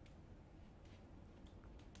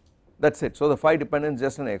 That is it. So the phi dependence is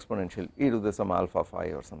just an exponential e to the some alpha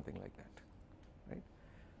phi or something like that, right.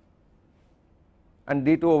 And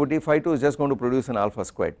d2 over d phi 2 is just going to produce an alpha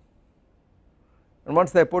squared. And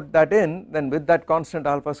once they put that in, then with that constant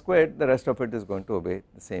alpha squared the rest of it is going to obey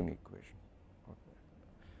the same equation.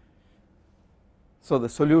 So the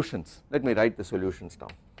solutions, let me write the solutions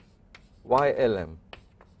down. YLM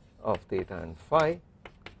of theta and phi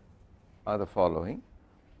are the following,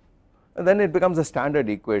 and then it becomes a standard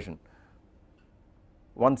equation.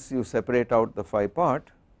 Once you separate out the phi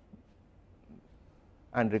part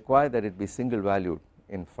and require that it be single valued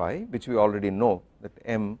in phi, which we already know that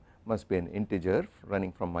M must be an integer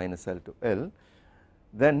running from minus L to L,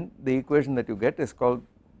 then the equation that you get is called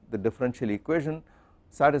the differential equation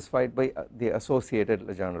satisfied by the associated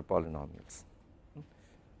Legendre polynomials,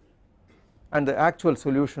 and the actual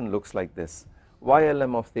solution looks like this.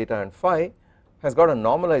 YLM of theta and phi has got a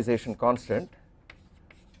normalization constant,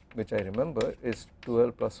 which I remember is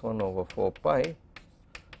 2L plus 1 over 4 pi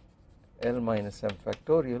L minus m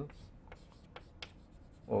factorial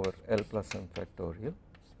over L plus m factorial.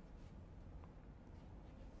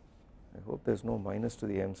 I hope there is no minus to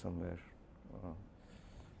the m somewhere.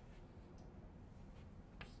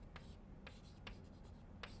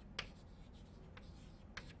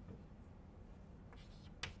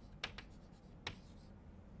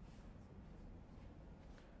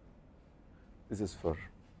 This is for,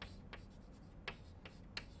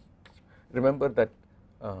 remember that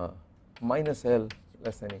minus L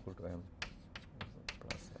less than equal to m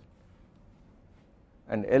plus L,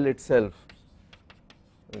 and L itself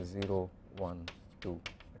is 0, 1, 2,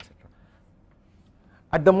 etc.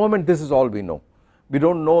 At the moment this is all we know. We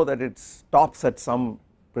do not know that it stops at some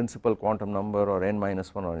principal quantum number or n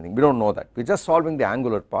minus 1 or anything, we do not know that. We are just solving the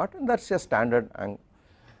angular part, and that is just standard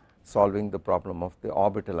solving the problem of the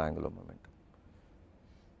orbital angular momentum.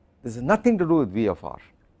 This has nothing to do with V of r,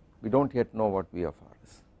 we do not yet know what V of r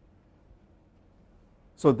is.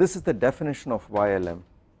 So this is the definition of YLM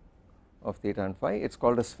of theta and phi, it is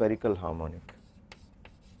called a spherical harmonic.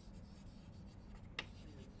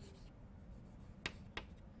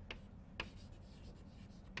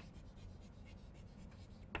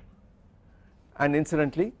 And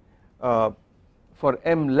incidentally for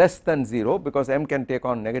m less than 0, because m can take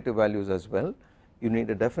on negative values as well, you need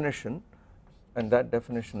a definition, and that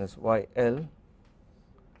definition is YL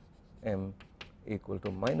m equal to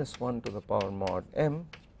minus 1 to the power mod m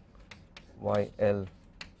YL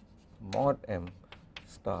mod m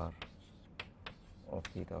star of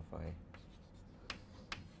theta phi.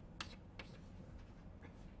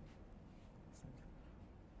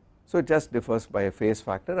 So it just differs by a phase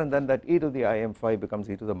factor, and then that e to the im phi becomes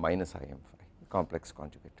e to the minus im phi, complex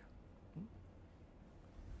conjugate.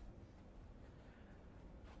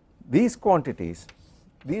 These quantities,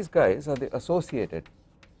 these guys are the associated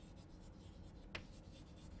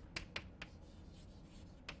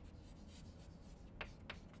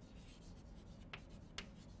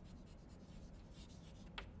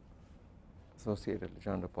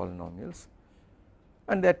Legendre polynomials,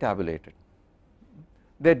 and they are tabulated.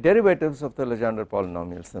 They are derivatives of the Legendre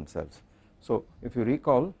polynomials themselves. So if you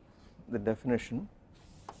recall the definition,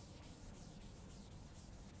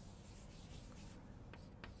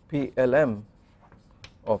 PLM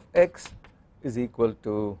of x is equal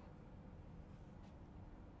to,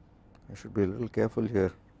 I should be a little careful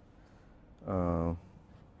here,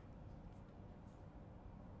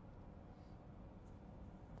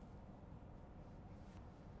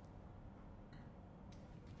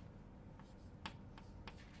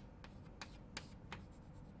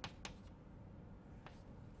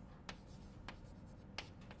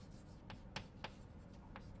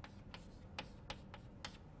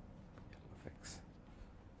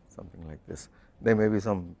 something like this. There may be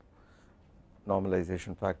some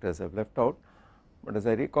normalization factors I have left out, but as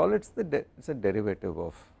I recall it's a derivative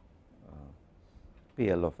of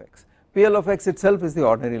PL of x. PL of x itself is the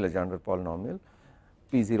ordinary Legendre polynomial.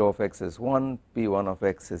 P0 of x is 1, P1 of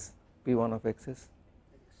x is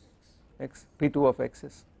x, P2 of x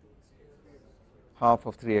is half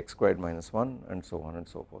of 3x squared minus 1, and so on and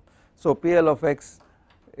so forth. So PL of x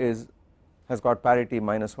has got parity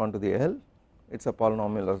minus 1 to the L. It is a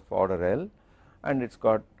polynomial of order L, and it has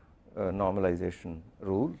got a normalization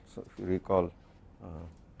rule. So if you recall,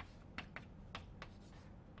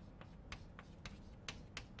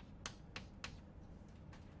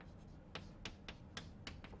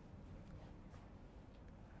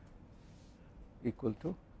 equal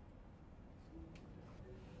to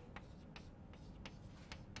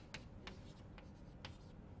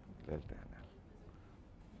delta n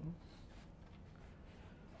L.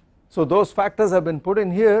 So those factors have been put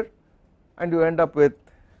in here, and you end up with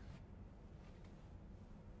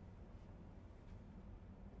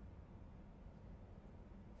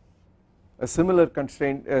a similar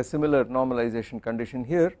constraint, a similar normalization condition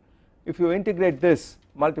here. If you integrate this,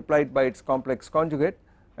 multiply it by its complex conjugate,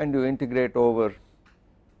 and you integrate over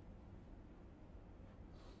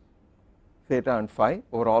theta and phi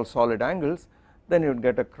over all solid angles, then you would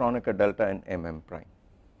get a Kronecker delta and mm prime.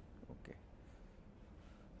 Okay.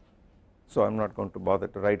 So I am not going to bother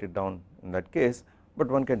to write it down in that case, but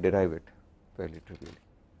one can derive it fairly trivially.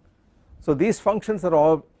 So these functions are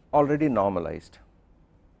all already normalized.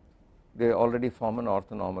 They already form an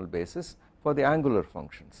orthonormal basis for the angular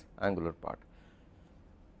functions, angular part.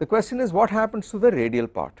 The question is, what happens to the radial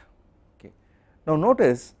part? Okay. Now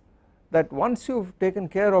notice that once you have taken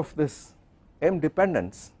care of this m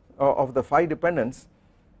dependence of the phi dependence,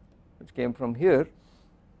 which came from here,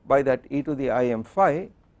 by that e to the im phi,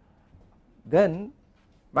 then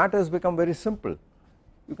matters become very simple.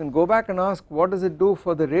 You can go back and ask, what does it do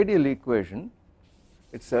for the radial equation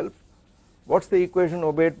itself? What is the equation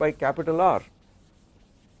obeyed by capital R?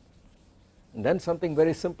 And then something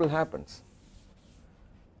very simple happens.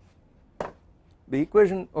 The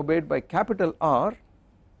equation obeyed by capital R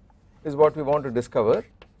is what we want to discover.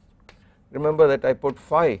 Remember that I put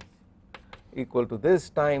phi equal to this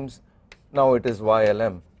times, now it is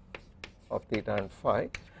YLM of theta and phi,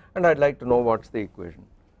 and I would like to know what is the equation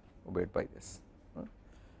obeyed by this.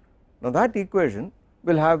 Now that equation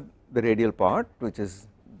will have the radial part, which is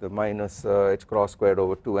the minus h cross squared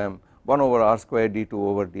over 2m 1 over r squared d2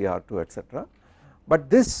 over dr2, etc. But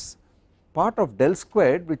this part of del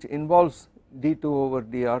squared, which involves d2 over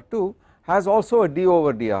dr2, has also a d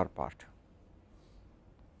over dr part,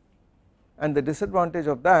 and the disadvantage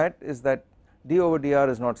of that is that d over dr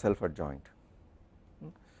is not self adjoint,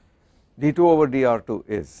 d2 over dr2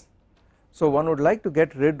 is. So one would like to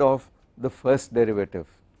get rid of the first derivative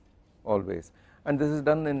always, and this is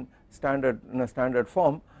done in a standard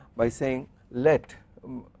form by saying let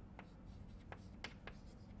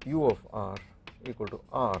u of r equal to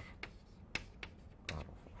r of r,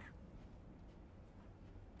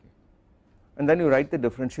 and then you write the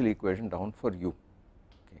differential equation down for u.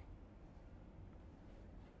 Okay.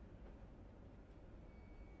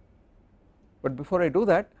 But before I do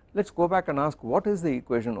that, let us go back and ask, what is the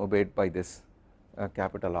equation obeyed by this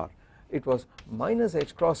capital R? It was minus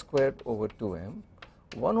h cross squared over 2m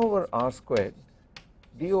 1 over r squared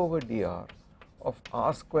d over dr of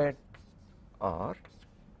r squared r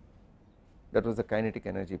that was the kinetic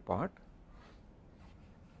energy part,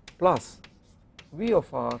 plus V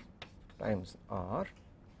of r times r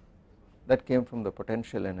that came from the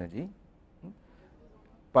potential energy.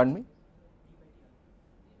 Pardon me?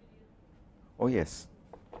 Oh yes.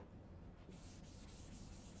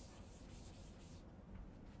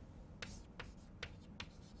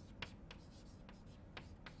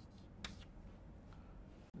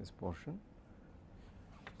 This portion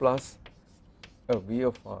plus a V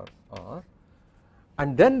of r,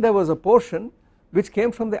 and then there was a portion which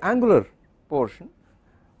came from the angular portion,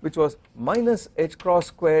 which was minus h cross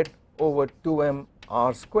squared over 2m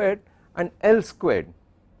r squared and L squared,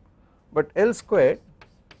 but L squared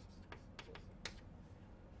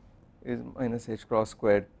is minus h cross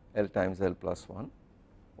squared L times L plus 1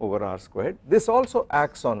 over r squared. This also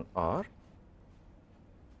acts on r,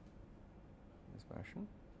 this fashion,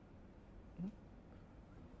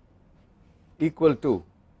 equal to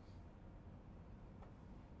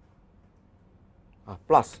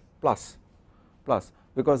plus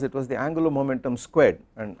because it was the angular momentum squared,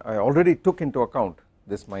 and I already took into account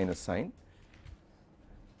this minus sign,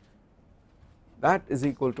 that is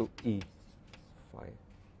equal to E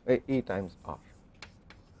times r,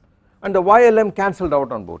 and the YLM cancelled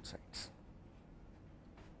out on both sides.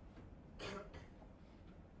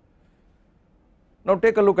 Now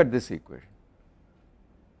take a look at this equation.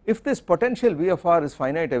 If this potential V of r is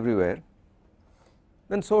finite everywhere,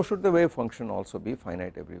 then so should the wave function also be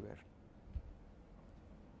finite everywhere.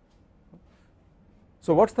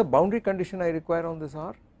 So what is the boundary condition I require on this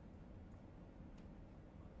r?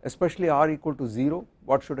 Especially r equal to 0,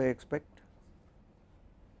 what should I expect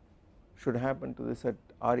should happen to this at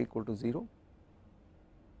r equal to 0?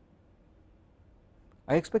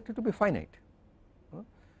 I expect it to be finite.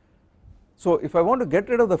 So if I want to get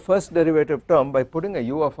rid of the first derivative term by putting a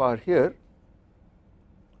u of r here,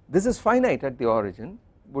 this is finite at the origin,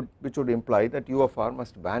 which would imply that u of r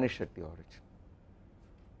must vanish at the origin.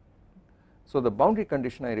 So the boundary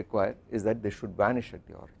condition I require is that they should vanish at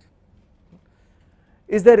the origin.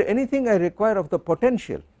 Is there anything I require of the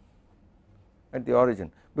potential at the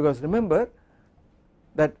origin? Because remember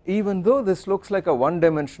that even though this looks like a one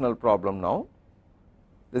dimensional problem now,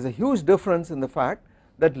 there is a huge difference in the fact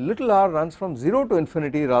that little r runs from 0 to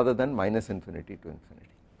infinity rather than minus infinity to infinity.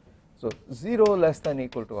 So 0 less than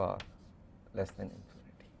equal to r less than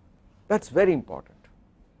infinity, that is very important.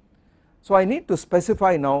 So I need to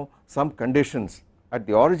specify now some conditions at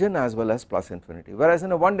the origin as well as plus infinity, whereas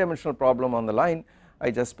in a one dimensional problem on the line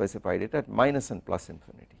I just specified it at minus and plus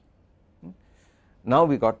infinity. Now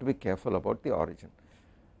we got to be careful about the origin.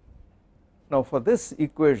 Now for this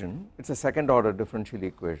equation, it is a second order differential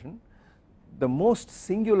equation, the most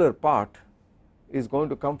singular part is going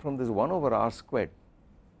to come from this 1 over r squared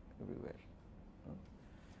everywhere.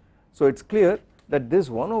 So it is clear that this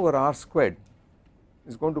 1 over r squared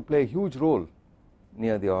is going to play a huge role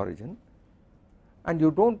near the origin, and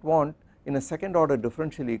you do not want in a second order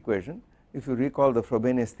differential equation, if you recall the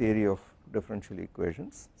Frobenius theory of differential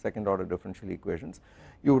equations, second order differential equations,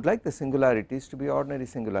 you would like the singularities to be ordinary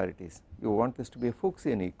singularities, you want this to be a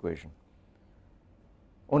Fuchsian equation,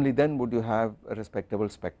 only then would you have a respectable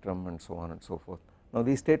spectrum and so on and so forth. Now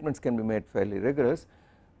these statements can be made fairly rigorous,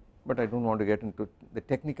 but I do not want to get into the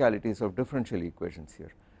technicalities of differential equations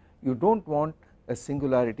here. You do not want a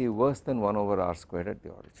singularity worse than 1 over r squared at the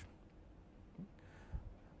origin.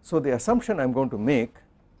 So the assumption I am going to make,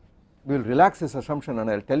 we will relax this assumption and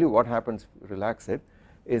I will tell you what happens if you relax it,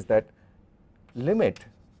 is that limit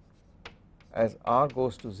as r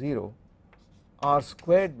goes to 0, r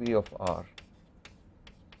squared V of r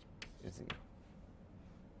is 0.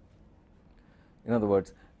 In other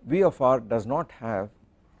words, V of r does not have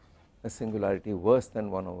a singularity worse than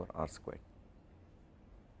 1 over r squared.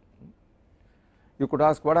 You could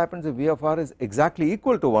ask what happens if V of r is exactly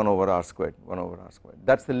equal to 1 over r squared,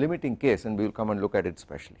 that is the limiting case, and we will come and look at it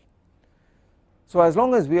specially. So as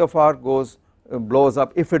long as V of r goes blows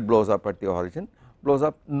up, if it blows up at the origin, blows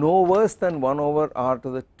up no worse than 1 over r to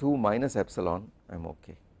the 2 minus epsilon, I am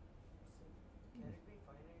okay. Can it be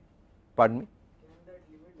finite? Pardon me? Can that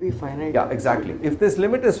limit be finite? Yeah, exactly. If this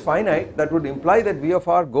limit is finite, that would imply that V of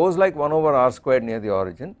r goes like 1 over r squared near the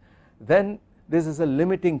origin, then this is a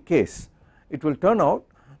limiting case. It will turn out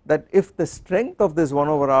that if the strength of this 1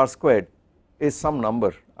 over r squared is some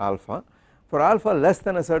number alpha, for alpha less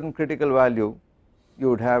than a certain critical value you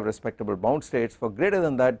would have respectable bound states, for greater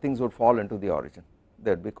than that things would fall into the origin,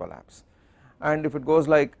 there would be collapse. And if it goes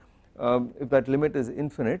like if that limit is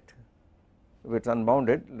infinite, if it is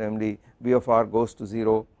unbounded, namely V of r goes to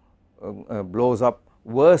 0, blows up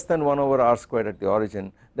worse than 1 over r squared at the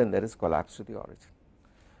origin, then there is collapse to the origin.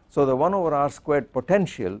 So the 1 over r squared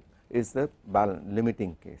potential is the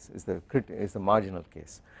limiting case, is the marginal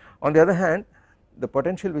case. On the other hand, the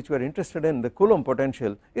potential which we are interested in, the Coulomb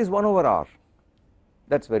potential, is 1 over r,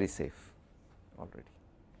 that is very safe already.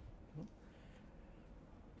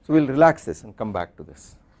 So we will relax this and come back to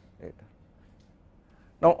this later.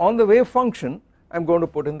 Now on the wave function I am going to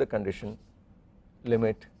put in the condition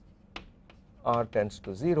limit r tends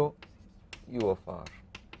to 0 u of r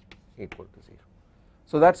equal to 0.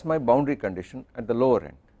 So that is my boundary condition at the lower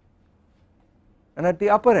end, and at the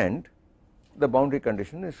upper end the boundary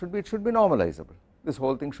condition it should be normalizable. This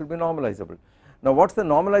whole thing should be normalizable. Now what is the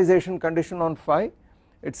normalization condition on phi?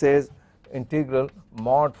 It says integral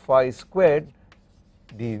mod phi squared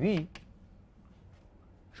dv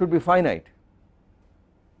should be finite.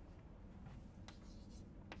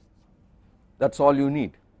 That is all you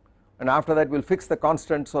need, and after that we will fix the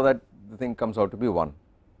constant so that the thing comes out to be 1,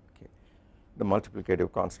 okay, the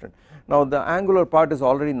multiplicative constant. Now the angular part is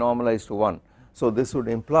already normalized to 1, so this would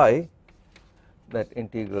imply that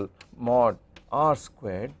integral mod r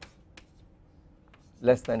squared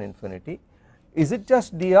less than infinity, is it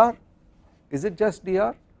just dr? Is it just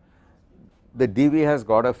dr? The dv has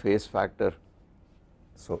got a phase factor,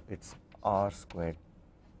 so it is r squared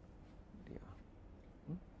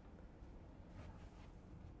dr,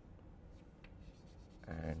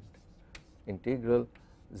 and integral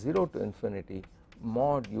 0 to infinity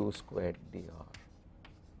mod u squared dr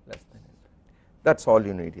less than infinity. That is all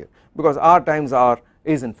you need here, because r times r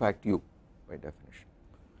is in fact u by definition.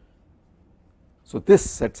 So this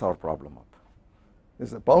sets our problem up. This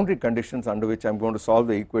is the boundary conditions under which I am going to solve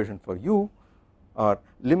the equation for u are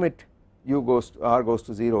limit u goes to r goes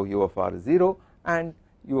to 0, u of r is 0, and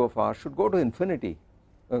u of r should go to infinity,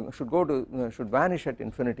 should vanish at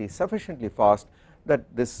infinity sufficiently fast that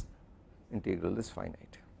this integral is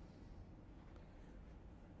finite.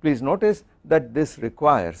 Please notice that this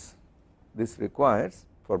requires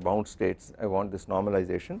for bound states, I want this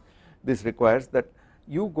normalization, this requires that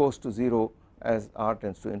u goes to 0 as r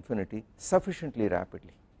tends to infinity sufficiently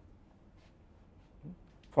rapidly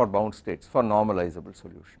for bound states, for normalizable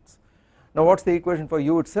solutions. Now what is the equation for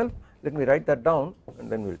u itself? Let me write that down and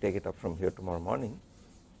then we will take it up from here tomorrow morning.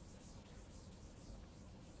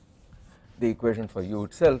 The equation for u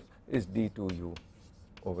itself is d2u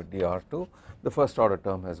over dr2, the first order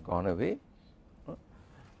term has gone away,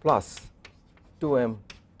 plus 2m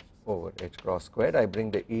over h cross squared, I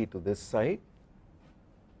bring the e to this side,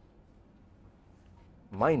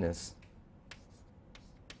 minus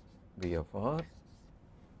v of r,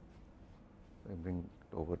 I bring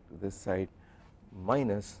it over to this side,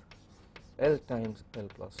 minus L times L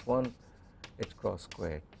plus 1 h cross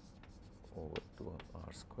squared over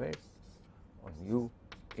 2r squared on u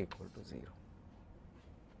equal to 0.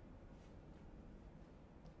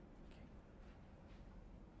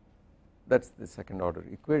 That is the second order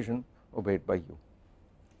equation obeyed by u.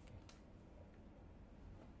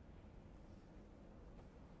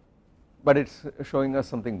 But it is showing us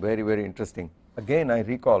something very, very interesting. Again I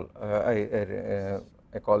recall,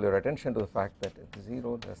 I call your attention to the fact that at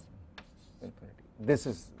 0 less than infinity, this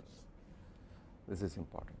is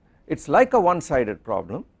important. It is like a one-sided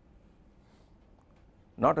problem,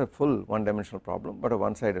 not a full one-dimensional problem, but a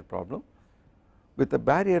one-sided problem with a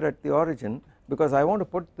barrier at the origin, because I want to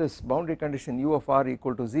put this boundary condition u of r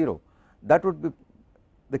equal to 0. That would be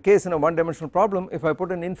the case in a one-dimensional problem if I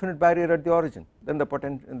put an infinite barrier at the origin, then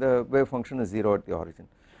the wave function is 0 at the origin.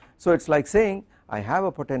 So it is like saying I have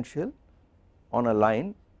a potential on a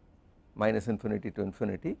line minus infinity to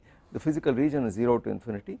infinity, the physical region is 0 to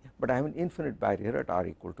infinity, but I have an infinite barrier at r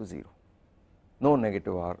equal to 0, no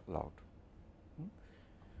negative r allowed.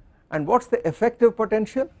 And what is the effective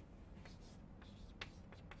potential?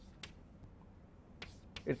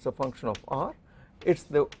 It is a function of r, it is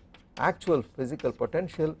the actual physical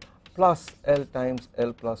potential plus L times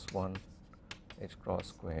L plus 1 h cross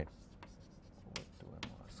squared over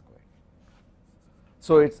 2mr squared.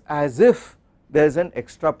 So it is as if there is an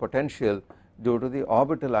extra potential due to the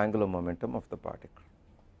orbital angular momentum of the particle,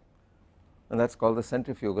 and that is called the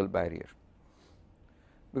centrifugal barrier,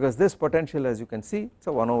 because this potential, as you can see, it is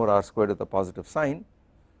a 1 over r squared with a positive sign,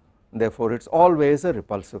 and therefore it is always a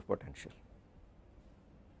repulsive potential.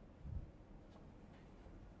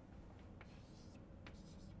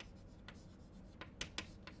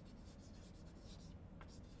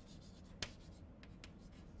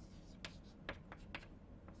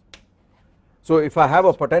 So if I have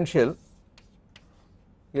a potential,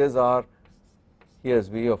 here is r, here is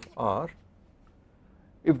v of r,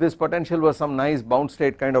 if this potential was some nice bound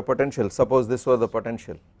state kind of potential, suppose this was the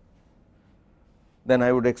potential, then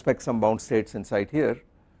I would expect some bound states inside here,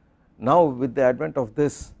 now with the advent of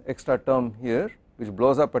this extra term here which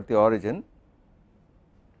blows up at the origin,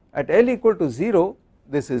 at L equal to 0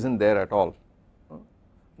 this is not there at all.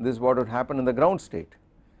 This is what would happen in the ground state,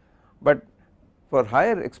 but for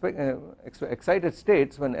higher excited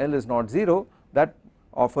states when L is not 0, that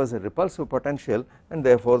offers a repulsive potential, and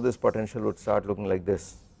therefore this potential would start looking like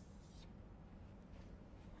this.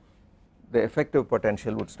 The effective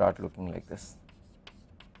potential would start looking like this.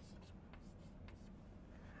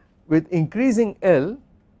 With increasing L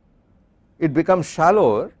it becomes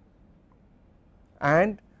shallower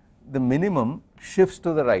and the minimum shifts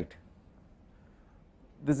to the right.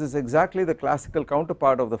 This is exactly the classical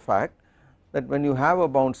counterpart of the fact that when you have a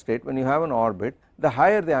bound state, when you have an orbit, the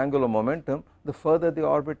higher the angular momentum, the further the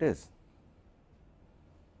orbit is,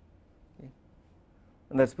 okay.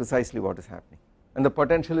 And that is precisely what is happening, and the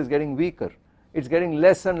potential is getting weaker, it is getting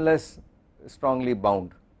less and less strongly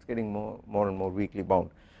bound, it is getting more and more weakly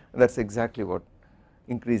bound, and that is exactly what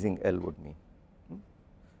increasing L would mean.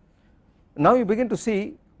 Now you begin to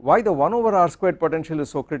see why the 1 over r squared potential is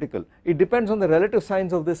so critical. It depends on the relative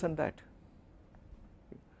signs of this and that,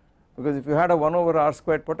 because if you had a 1 over r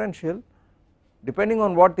squared potential, depending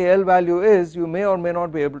on what the L value is, you may or may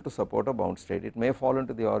not be able to support a bound state, it may fall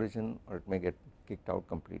into the origin or it may get kicked out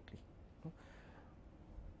completely.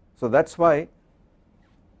 So that is why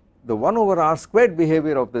the 1 over r squared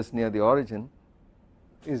behavior of this near the origin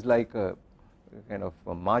is like a kind of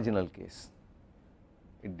a marginal case,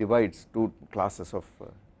 it divides two classes of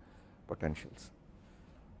potentials.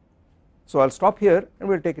 So I will stop here and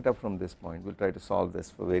we will take it up from this point, we will try to solve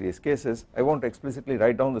this for various cases. I will not explicitly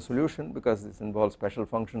write down the solution because this involves special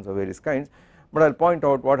functions of various kinds, but I will point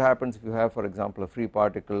out what happens if you have, for example, a free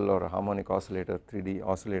particle or a harmonic oscillator, 3D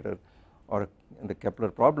oscillator, or in the Kepler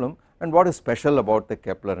problem, and what is special about the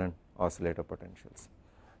Kepler and oscillator potentials,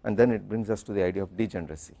 and then it brings us to the idea of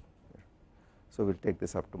degeneracy. So we will take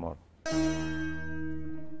this up tomorrow.